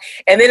song.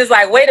 And then it's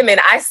like, wait a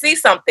minute, I see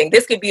something.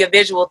 This could be a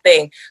visual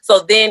thing. So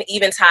then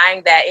even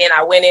tying that in,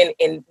 I went in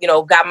and,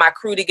 got my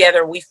crew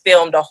together. We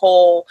filmed a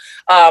whole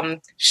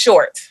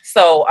short.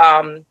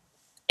 So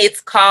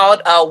it's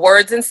called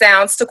Words and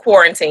Sounds to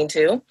Quarantine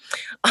To.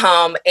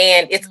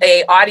 And it's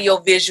a audio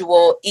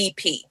visual EP.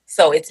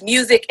 So it's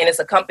music and it's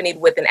accompanied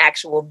with an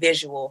actual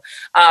visual.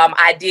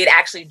 I did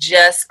actually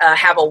just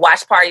have a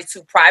watch party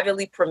to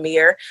privately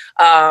premiere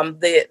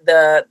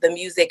the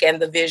music and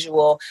the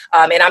visual.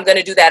 And I'm going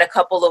to do that a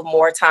couple of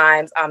more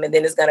times. And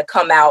then it's going to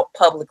come out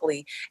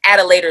publicly at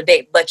a later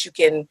date. But you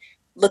can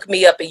look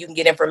me up and you can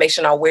get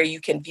information on where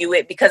you can view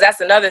it, because that's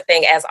another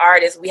thing. As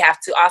artists, we have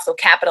to also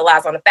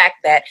capitalize on the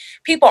fact that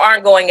people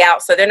aren't going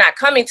out, so they're not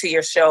coming to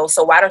your show.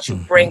 So why don't you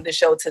bring the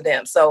show to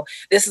them? So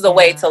this is a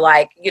way to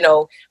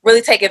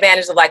really take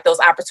advantage of like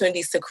those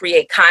opportunities to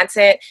create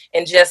content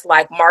and just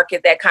like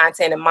market that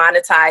content and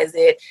monetize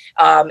it.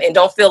 And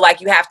don't feel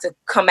like you have to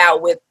come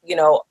out with,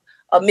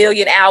 1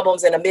 million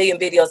albums and 1 million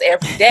videos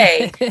every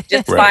day.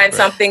 Just find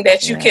something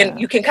that you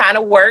can kind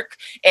of work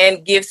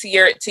and give to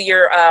your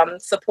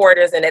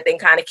supporters, and that they can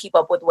kind of keep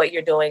up with what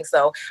you're doing.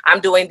 So I'm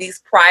doing these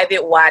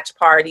private watch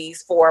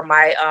parties for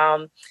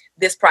my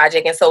this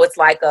project, and so it's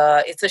like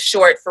it's a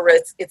short for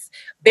it's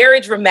very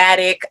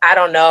dramatic. I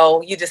don't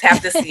know, you just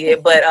have to see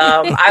it. But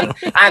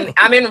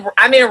I'm in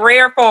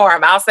rare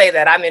form. I'll say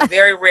that I'm in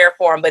very rare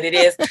form. But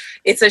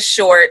it's a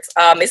short.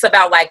 It's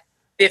about like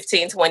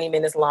 15-20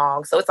 minutes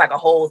long, so it's like a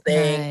whole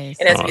thing. Nice.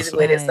 And that's music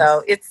with it.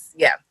 So it's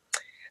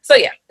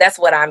that's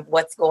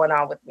what's going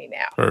on with me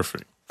now.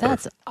 Perfect.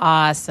 That's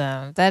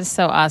awesome. That's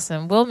so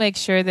awesome. We'll make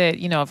sure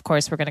that, of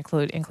course, we're going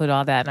to include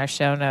all that in our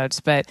show notes,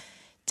 but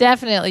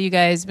definitely, you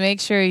guys, make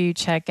sure you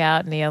check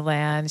out Nia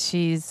Land.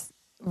 She's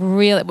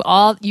really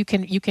you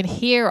can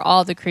hear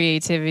all the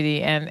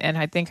creativity, and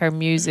I think her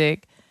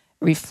music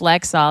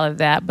reflects all of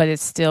that, but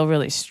it's still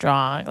really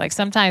strong. Like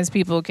sometimes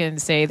people can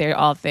say they're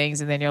all things,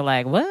 and then you're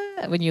like,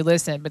 what? When you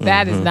listen, but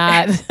that is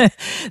not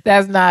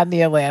that's not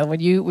Nia Land.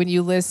 When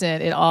you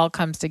listen, it all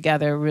comes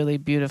together really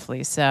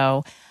beautifully.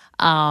 So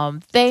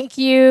thank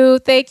you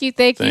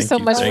so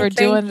much for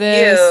doing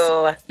this.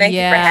 Thank you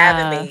for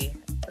having me.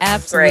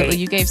 Absolutely. Great.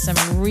 You gave some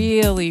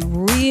really,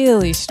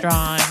 really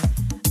strong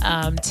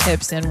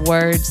tips and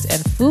words and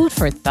food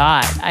for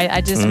thought. I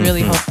just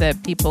really hope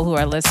that people who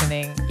are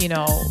listening,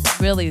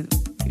 really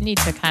need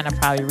to kind of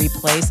probably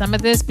replay some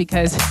of this,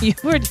 because you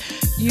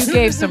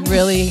gave some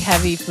really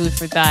heavy food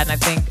for thought. And I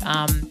think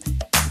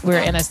we're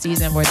in a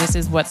season where this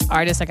is what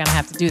artists are going to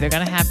have to do. They're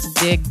going to have to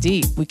dig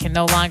deep. We can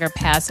no longer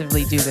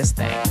passively do this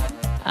thing.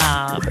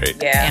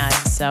 And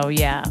so,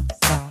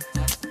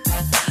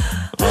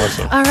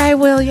 Awesome. All right,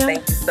 William.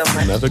 Thank you so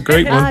much. Another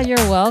great one.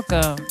 You're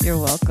welcome.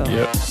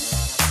 Yep.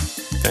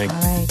 Thank you.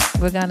 All right.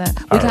 We got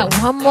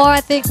one more,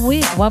 I think,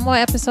 one more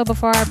episode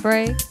before our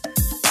break.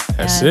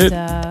 That's it.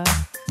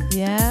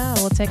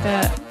 We'll take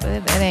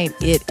it ain't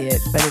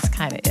it, but it's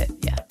kind of it.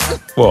 Yeah.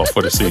 Well,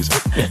 for the season.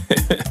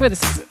 For the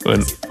season.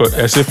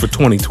 That's it for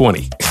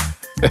 2020.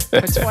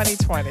 For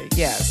 2020,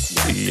 yes.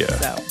 Yeah.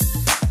 So,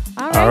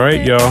 all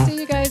right, y'all. See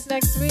you guys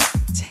next week.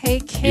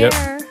 Take care.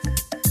 Yep.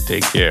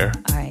 Take care.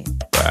 All right.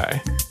 Bye.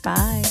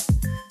 Bye.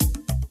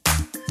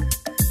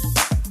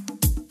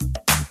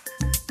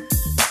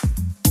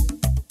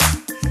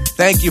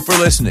 Thank you for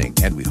listening,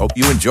 and we hope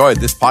you enjoyed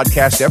this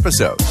podcast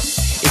episode.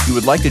 If you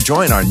would like to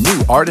join our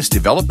new artist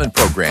development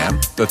program,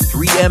 the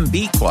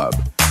 3MB Club,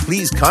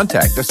 please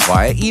contact us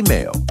via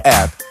email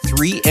at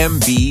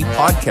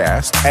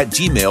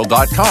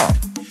 3mbpodcast@gmail.com.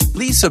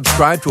 Please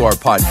subscribe to our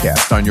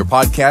podcast on your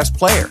podcast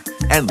player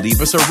and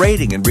leave us a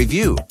rating and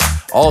review.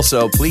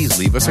 Also, please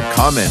leave us a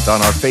comment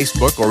on our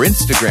Facebook or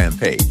Instagram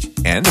page.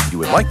 And if you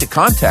would like to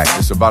contact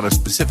us about a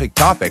specific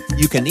topic,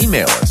 you can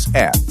email us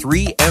at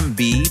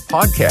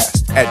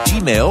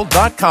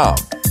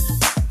 3mbpodcast@gmail.com.